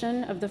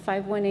absorption of the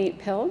 518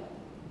 pill?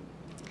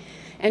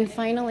 And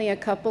finally, a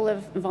couple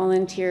of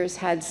volunteers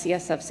had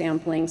CSF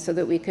sampling so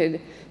that we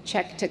could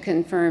check to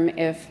confirm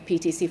if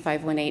PTC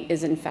 518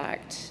 is in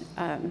fact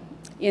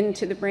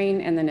into the brain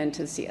and then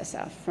into the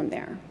CSF from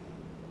there.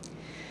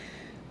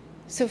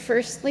 So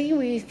firstly,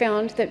 we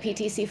found that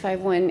PTC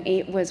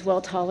 518 was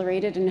well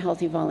tolerated in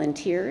healthy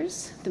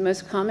volunteers. The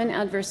most common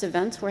adverse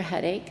events were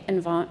headache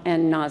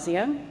and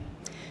nausea.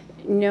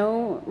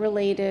 No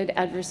related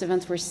adverse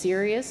events were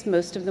serious.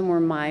 Most of them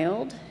were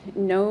mild.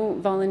 No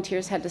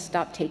volunteers had to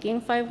stop taking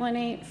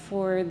 518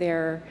 for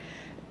their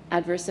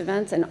adverse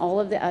events, and all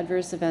of the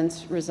adverse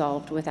events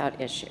resolved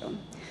without issue.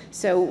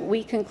 So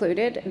we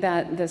concluded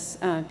that this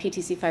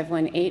PTC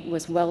 518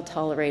 was well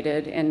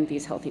tolerated in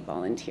these healthy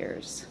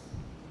volunteers.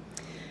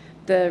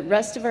 The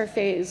rest of our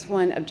phase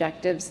 1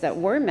 objectives that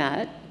were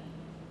met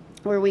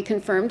where we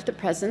confirmed the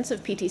presence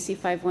of PTC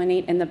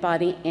 518 in the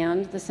body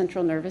and the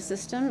central nervous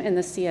system in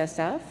the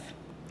CSF.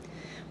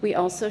 We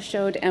also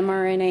showed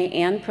mRNA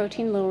and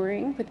protein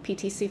lowering with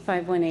PTC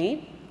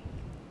 518.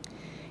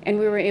 And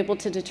we were able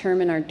to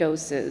determine our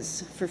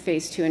doses for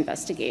phase 2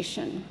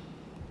 investigation.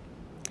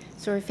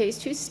 So our phase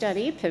 2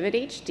 study, Pivot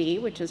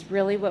HD, which is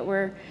really what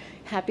we're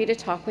happy to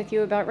talk with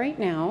you about right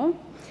now.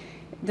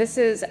 This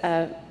is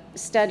a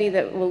study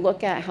that will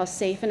look at how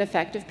safe and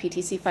effective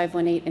PTC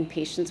 518 in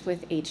patients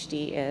with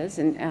HD is,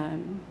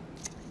 and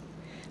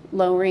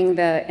lowering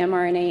the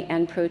mRNA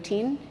and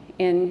protein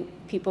in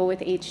people with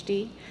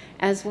HD,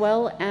 as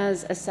well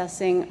as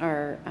assessing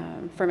our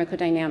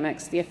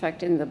pharmacodynamics, the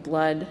effect in the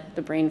blood,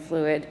 the brain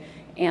fluid,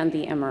 and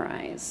the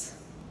MRIs.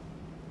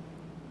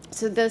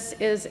 So this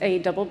is a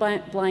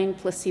double-blind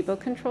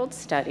placebo-controlled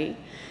study.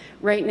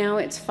 Right now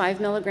it's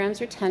 5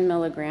 milligrams or 10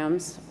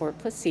 milligrams or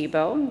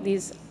placebo.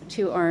 These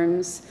two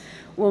arms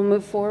will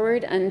move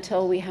forward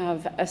until we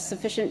have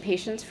sufficient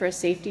patients for a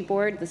safety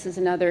board. This is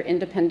another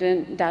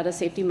independent data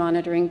safety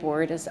monitoring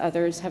board, as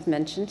others have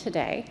mentioned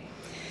today.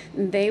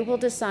 They will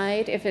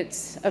decide if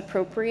it's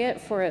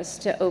appropriate for us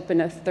to open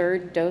a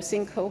third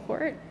dosing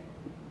cohort.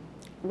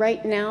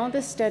 Right now,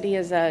 the study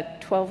is a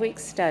 12-week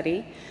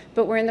study,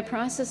 but we're in the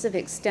process of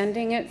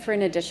extending it for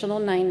an additional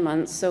 9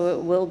 months, so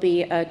it will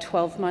be a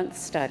 12-month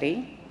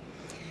study.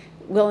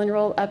 We'll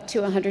enroll up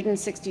to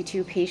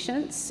 162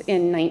 patients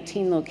in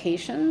 19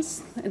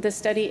 locations. The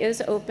study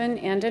is open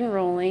and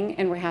enrolling,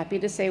 and we're happy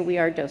to say we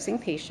are dosing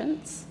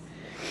patients.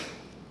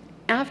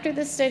 After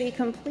the study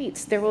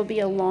completes, there will be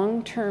a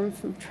long-term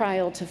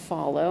trial to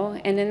follow,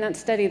 and in that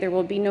study there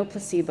will be no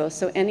placebo,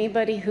 so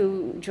anybody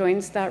who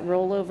joins that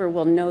rollover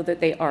will know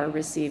that they are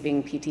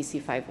receiving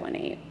PTC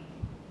 518.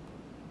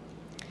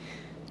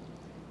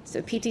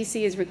 So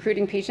PTC is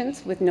recruiting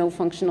patients with no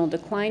functional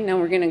decline. Now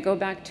we're going to go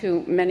back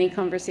to many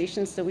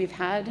conversations that we've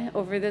had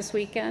over this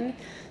weekend,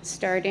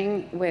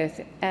 starting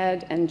with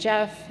Ed and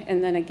Jeff,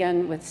 and then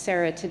again with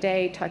Sarah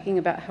today, talking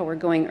about how we're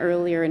going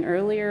earlier and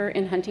earlier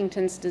in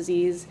Huntington's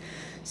disease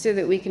so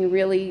that we can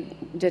really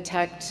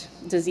detect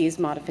disease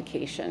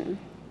modification.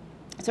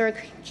 So our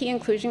key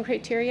inclusion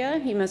criteria,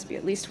 you must be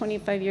at least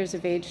 25 years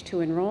of age to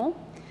enroll.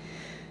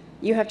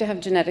 You have to have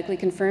genetically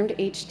confirmed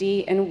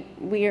HD, and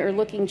we are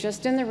looking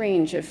just in the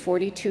range of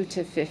 42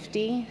 to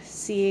 50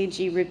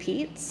 CAG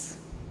repeats.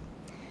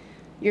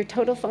 Your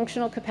total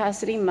functional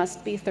capacity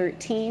must be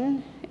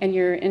 13, and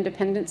your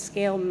independence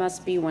scale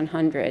must be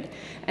 100.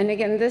 And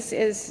again, this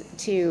is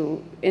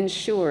to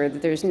ensure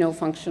that there's no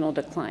functional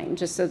decline,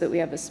 just so that we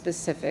have a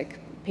specific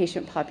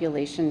patient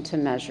population to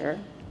measure.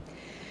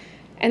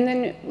 And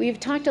then we've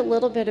talked a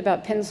little bit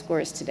about PIN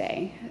scores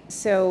today.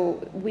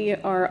 So we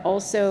are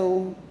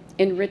also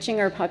enriching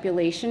our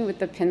population with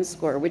the PIN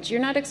score, which you're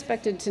not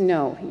expected to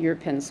know your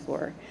PIN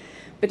score.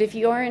 But if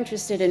you are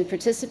interested in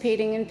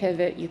participating in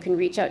Pivot, you can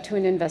reach out to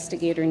an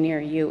investigator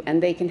near you,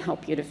 and they can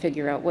help you to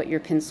figure out what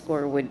your PIN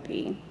score would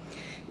be.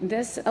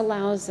 This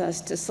allows us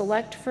to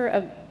select for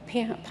a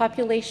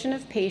population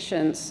of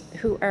patients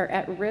who are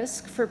at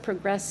risk for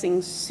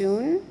progressing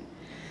soon.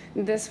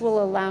 This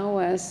will allow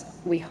us,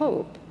 we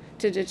hope,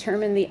 to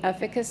determine the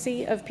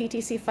efficacy of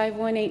PTC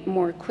 518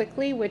 more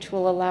quickly, which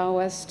will allow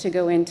us to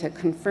go into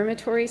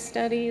confirmatory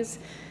studies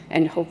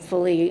and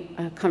hopefully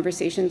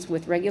conversations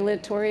with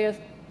regulatory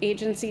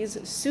agencies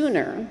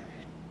sooner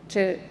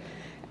to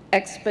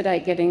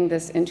expedite getting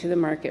this into the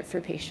market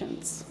for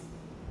patients.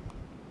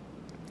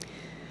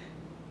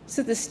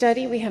 So the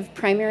study, we have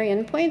primary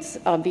endpoints.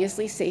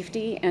 Obviously,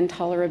 safety and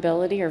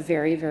tolerability are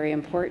very, very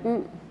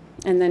important.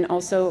 And then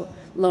also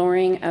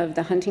lowering of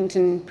the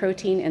Huntington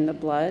protein in the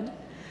blood.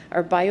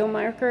 Our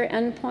biomarker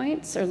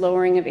endpoints are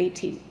lowering of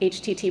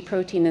HTT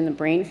protein in the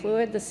brain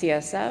fluid, the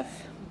CSF,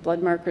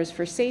 blood markers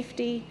for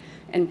safety,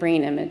 and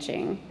brain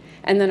imaging.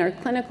 And then our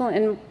clinical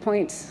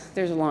endpoints,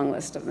 there's a long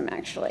list of them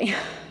actually.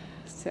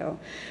 So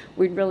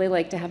we'd really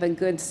like to have a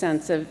good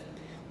sense of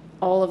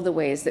all of the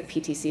ways that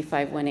PTC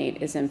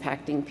 518 is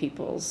impacting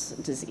people's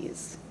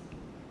disease.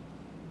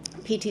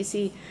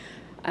 Pivot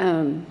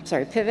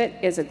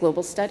is a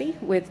global study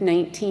with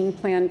 19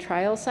 planned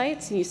trial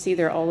sites. You see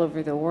they're all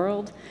over the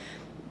world.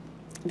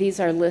 These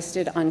are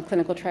listed on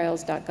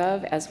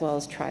clinicaltrials.gov as well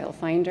as Trial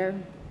Finder.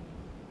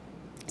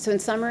 So in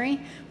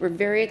summary, we're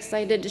very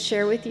excited to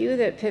share with you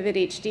that Pivot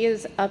HD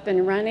is up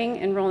and running,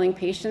 enrolling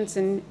patients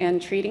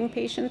and treating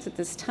patients at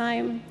this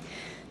time.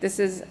 This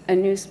is a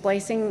new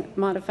splicing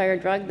modifier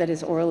drug that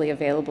is orally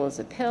available as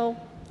a pill.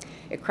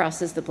 It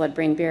crosses the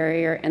blood-brain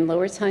barrier and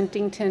lowers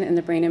Huntingtin in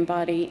the brain and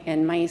body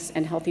in mice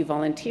and healthy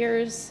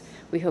volunteers.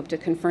 We hope to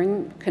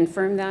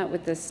confirm that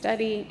with this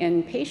study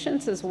in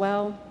patients as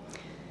well.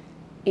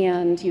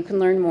 And you can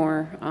learn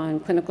more on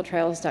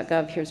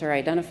clinicaltrials.gov. Here's our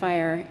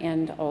identifier,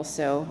 and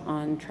also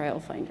on Trial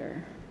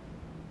Finder.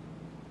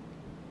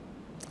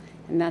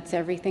 And that's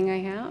everything I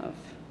have.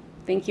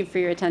 Thank you for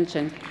your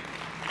attention.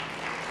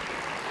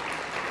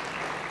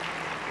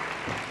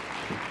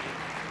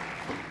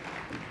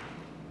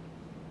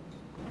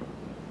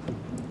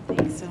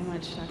 Thanks so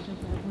much, Dr.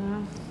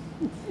 Bedlow.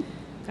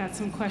 Got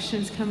some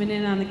questions coming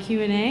in on the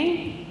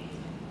Q&A.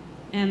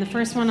 And the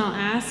first one I'll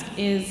ask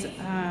is,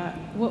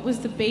 what was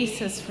the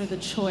basis for the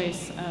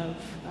choice of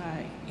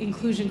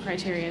inclusion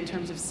criteria in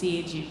terms of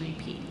CAG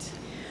repeat?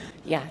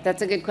 Yeah,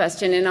 that's a good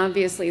question. And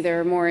obviously, there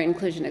are more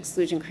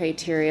inclusion-exclusion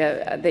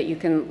criteria that you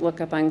can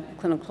look up on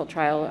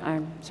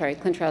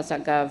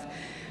clinicaltrials.gov.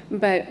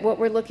 But what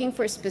we're looking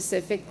for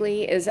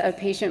specifically is a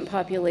patient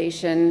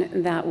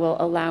population that will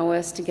allow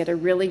us to get a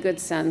really good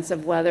sense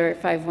of whether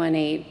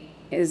 518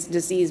 is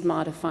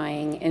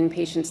disease-modifying in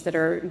patients that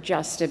are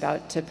just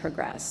about to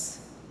progress.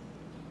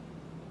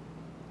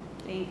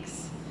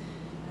 Thanks.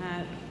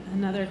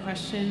 Another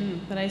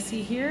question that I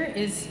see here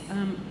is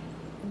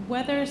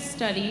whether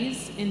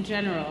studies in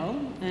general,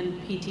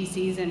 and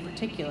PTCs in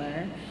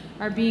particular,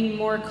 are being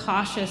more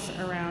cautious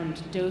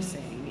around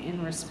dosing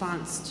in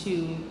response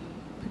to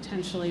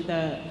potentially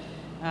the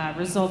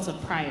results of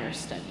prior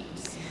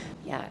studies.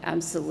 Yeah,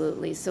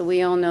 absolutely. So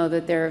we all know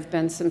that there have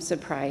been some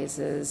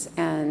surprises,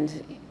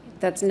 and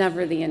that's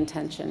never the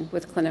intention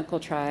with clinical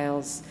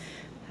trials.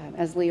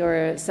 As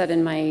Leora said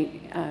in my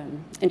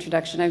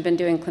introduction, I've been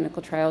doing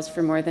clinical trials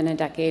for more than a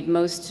decade,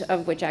 most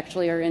of which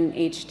actually are in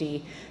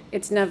HD.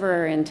 It's never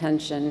our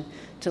intention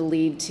to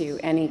lead to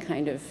any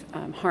kind of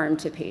harm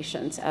to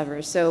patients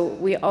ever. So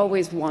we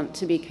always want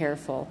to be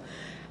careful.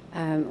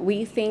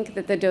 We think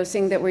that the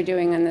dosing that we're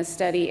doing in this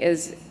study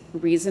is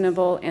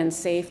reasonable and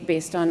safe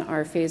based on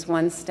our phase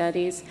 1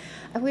 studies.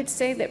 I would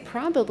say that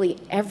probably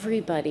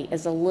everybody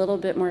is a little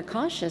bit more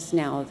cautious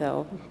now,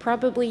 though.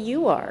 Probably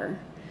you are.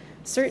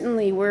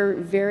 Certainly, we're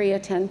very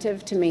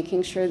attentive to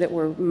making sure that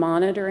we're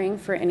monitoring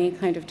for any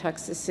kind of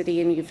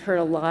toxicity, and you've heard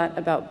a lot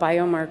about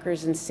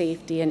biomarkers and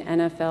safety in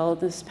NFL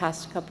this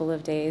past couple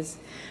of days.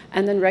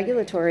 And then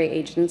regulatory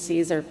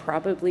agencies are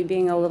probably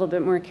being a little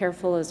bit more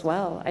careful as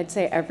well. I'd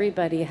say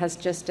everybody has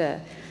just a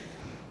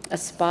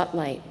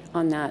spotlight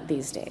on that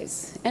these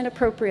days, and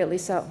appropriately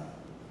so.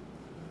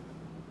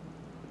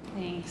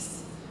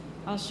 Thanks.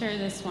 I'll share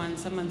this one.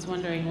 Someone's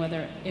wondering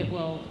whether it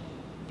will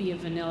be a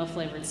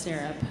vanilla-flavored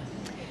syrup.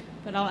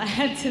 But I'll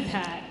add to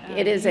that.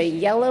 It is a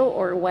yellow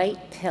or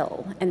white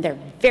pill, and they're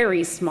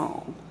very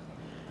small.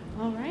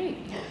 All right,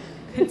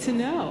 good to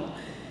know.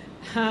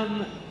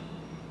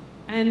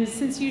 And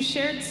since you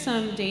shared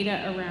some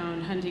data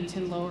around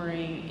Huntingtin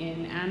lowering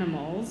in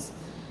animals,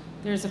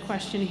 there's a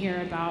question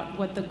here about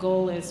what the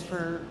goal is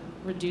for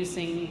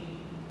reducing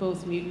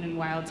both mutant and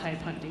wild-type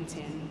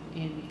Huntingtin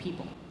in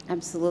people.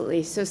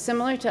 Absolutely. So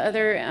similar to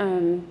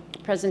other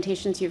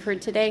presentations you've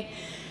heard today,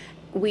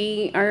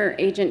 our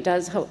agent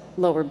does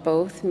lower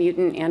both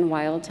mutant and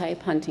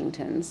wild-type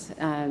Huntingtins,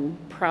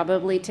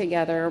 probably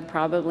together,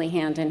 probably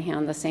hand in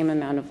hand, the same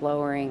amount of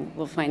lowering.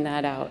 We'll find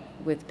that out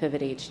with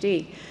Pivot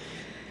HD.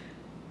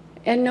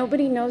 And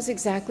nobody knows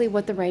exactly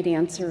what the right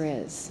answer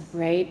is,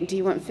 right? Do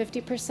you want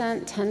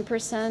 50%,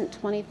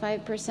 10%,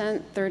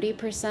 25%,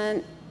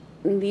 30%?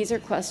 These are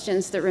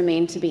questions that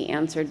remain to be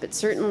answered, but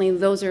certainly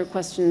those are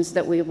questions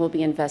that we will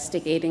be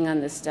investigating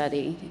on this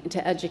study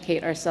to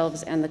educate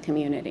ourselves and the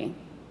community.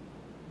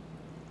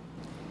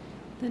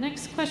 The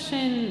next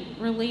question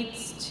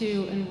relates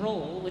to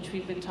Enroll, which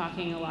we've been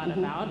talking a lot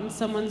about, and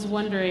someone's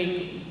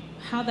wondering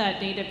how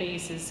that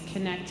database is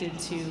connected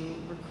to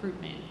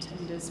recruitment,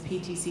 and does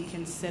PTC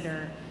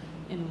consider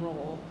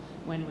Enroll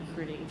when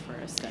recruiting for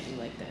a study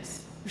like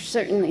this?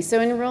 Certainly.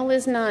 So Enroll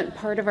is not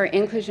part of our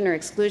inclusion or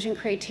exclusion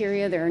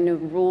criteria. There are no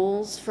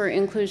rules for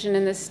inclusion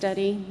in this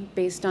study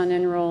based on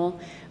Enroll,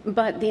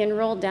 but the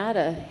Enroll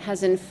data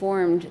has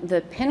informed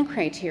the PIN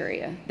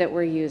criteria that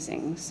we're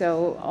using.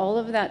 So all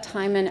of that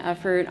time and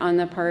effort on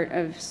the part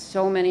of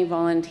so many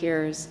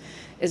volunteers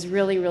is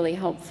really, really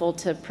helpful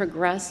to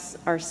progress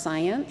our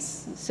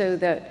science so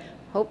that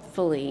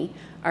hopefully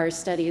our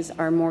studies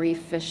are more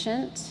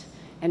efficient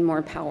and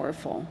more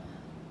powerful.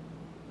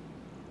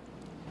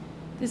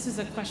 This is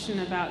a question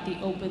about the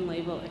open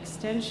label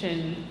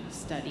extension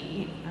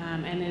study,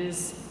 and it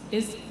is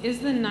is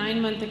the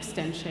 9-month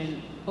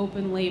extension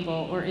open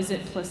label or is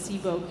it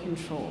placebo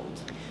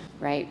controlled?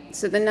 Right.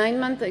 So the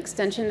 9-month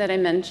extension that I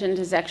mentioned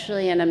is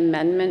actually an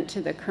amendment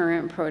to the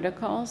current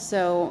protocol.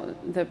 So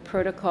the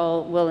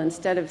protocol will,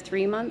 instead of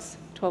 3 months,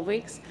 12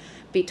 weeks,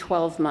 be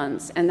 12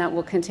 months, and that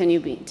will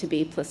continue to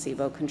be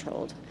placebo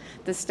controlled.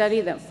 The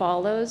study that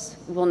follows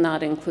will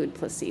not include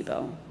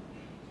placebo.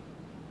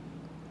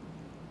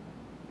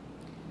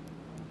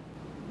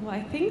 Well,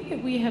 I think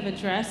that we have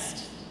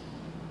addressed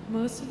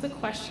most of the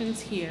questions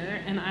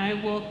here, and I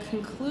will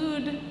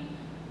conclude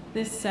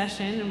this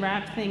session and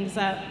wrap things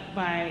up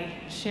by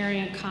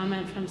sharing a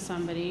comment from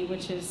somebody,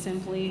 which is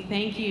simply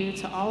thank you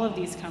to all of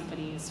these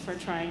companies for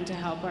trying to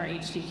help our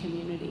HD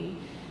community.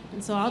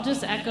 And so I'll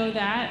just echo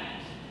that,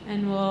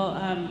 and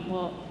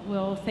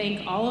we'll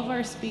thank all of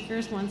our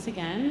speakers once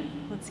again.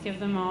 Let's give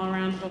them all a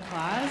round of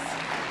applause.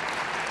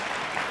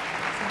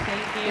 So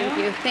thank you. Thank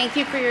you. Thank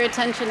you for your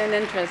attention and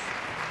interest.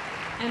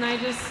 And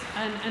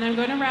I'm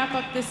going to wrap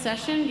up this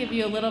session, give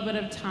you a little bit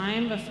of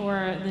time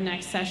before the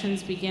next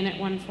sessions begin at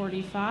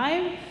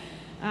 1:45.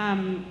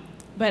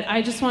 But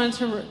I just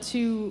wanted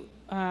to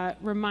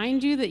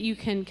remind you that you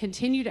can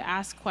continue to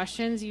ask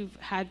questions. You've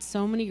had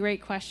so many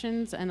great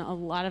questions, and a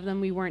lot of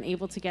them we weren't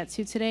able to get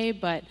to today,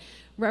 but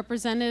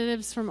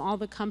representatives from all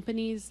the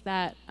companies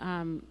that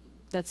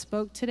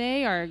spoke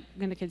today are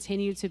going to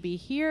continue to be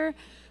here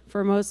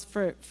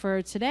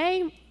for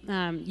today.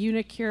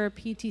 Unicure,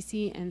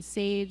 PTC, and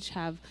Sage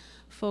have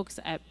folks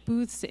at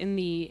booths in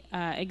the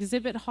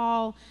exhibit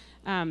hall.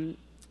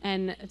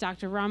 And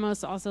Dr.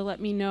 Ramos also let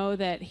me know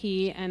that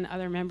he and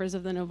other members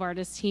of the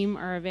Novartis team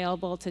are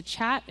available to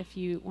chat if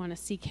you want to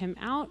seek him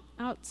out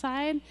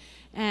outside.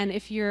 And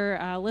if you're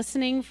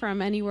listening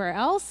from anywhere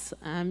else,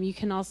 you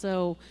can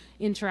also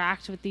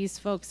interact with these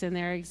folks in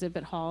their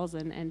exhibit halls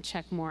and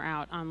check more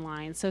out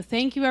online. So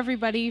thank you,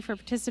 everybody, for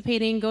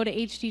participating. Go to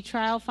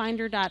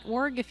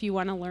hdtrialfinder.org if you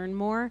want to learn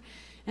more.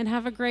 And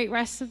have a great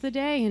rest of the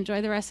day.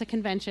 Enjoy the rest of the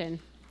convention.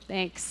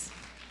 Thanks.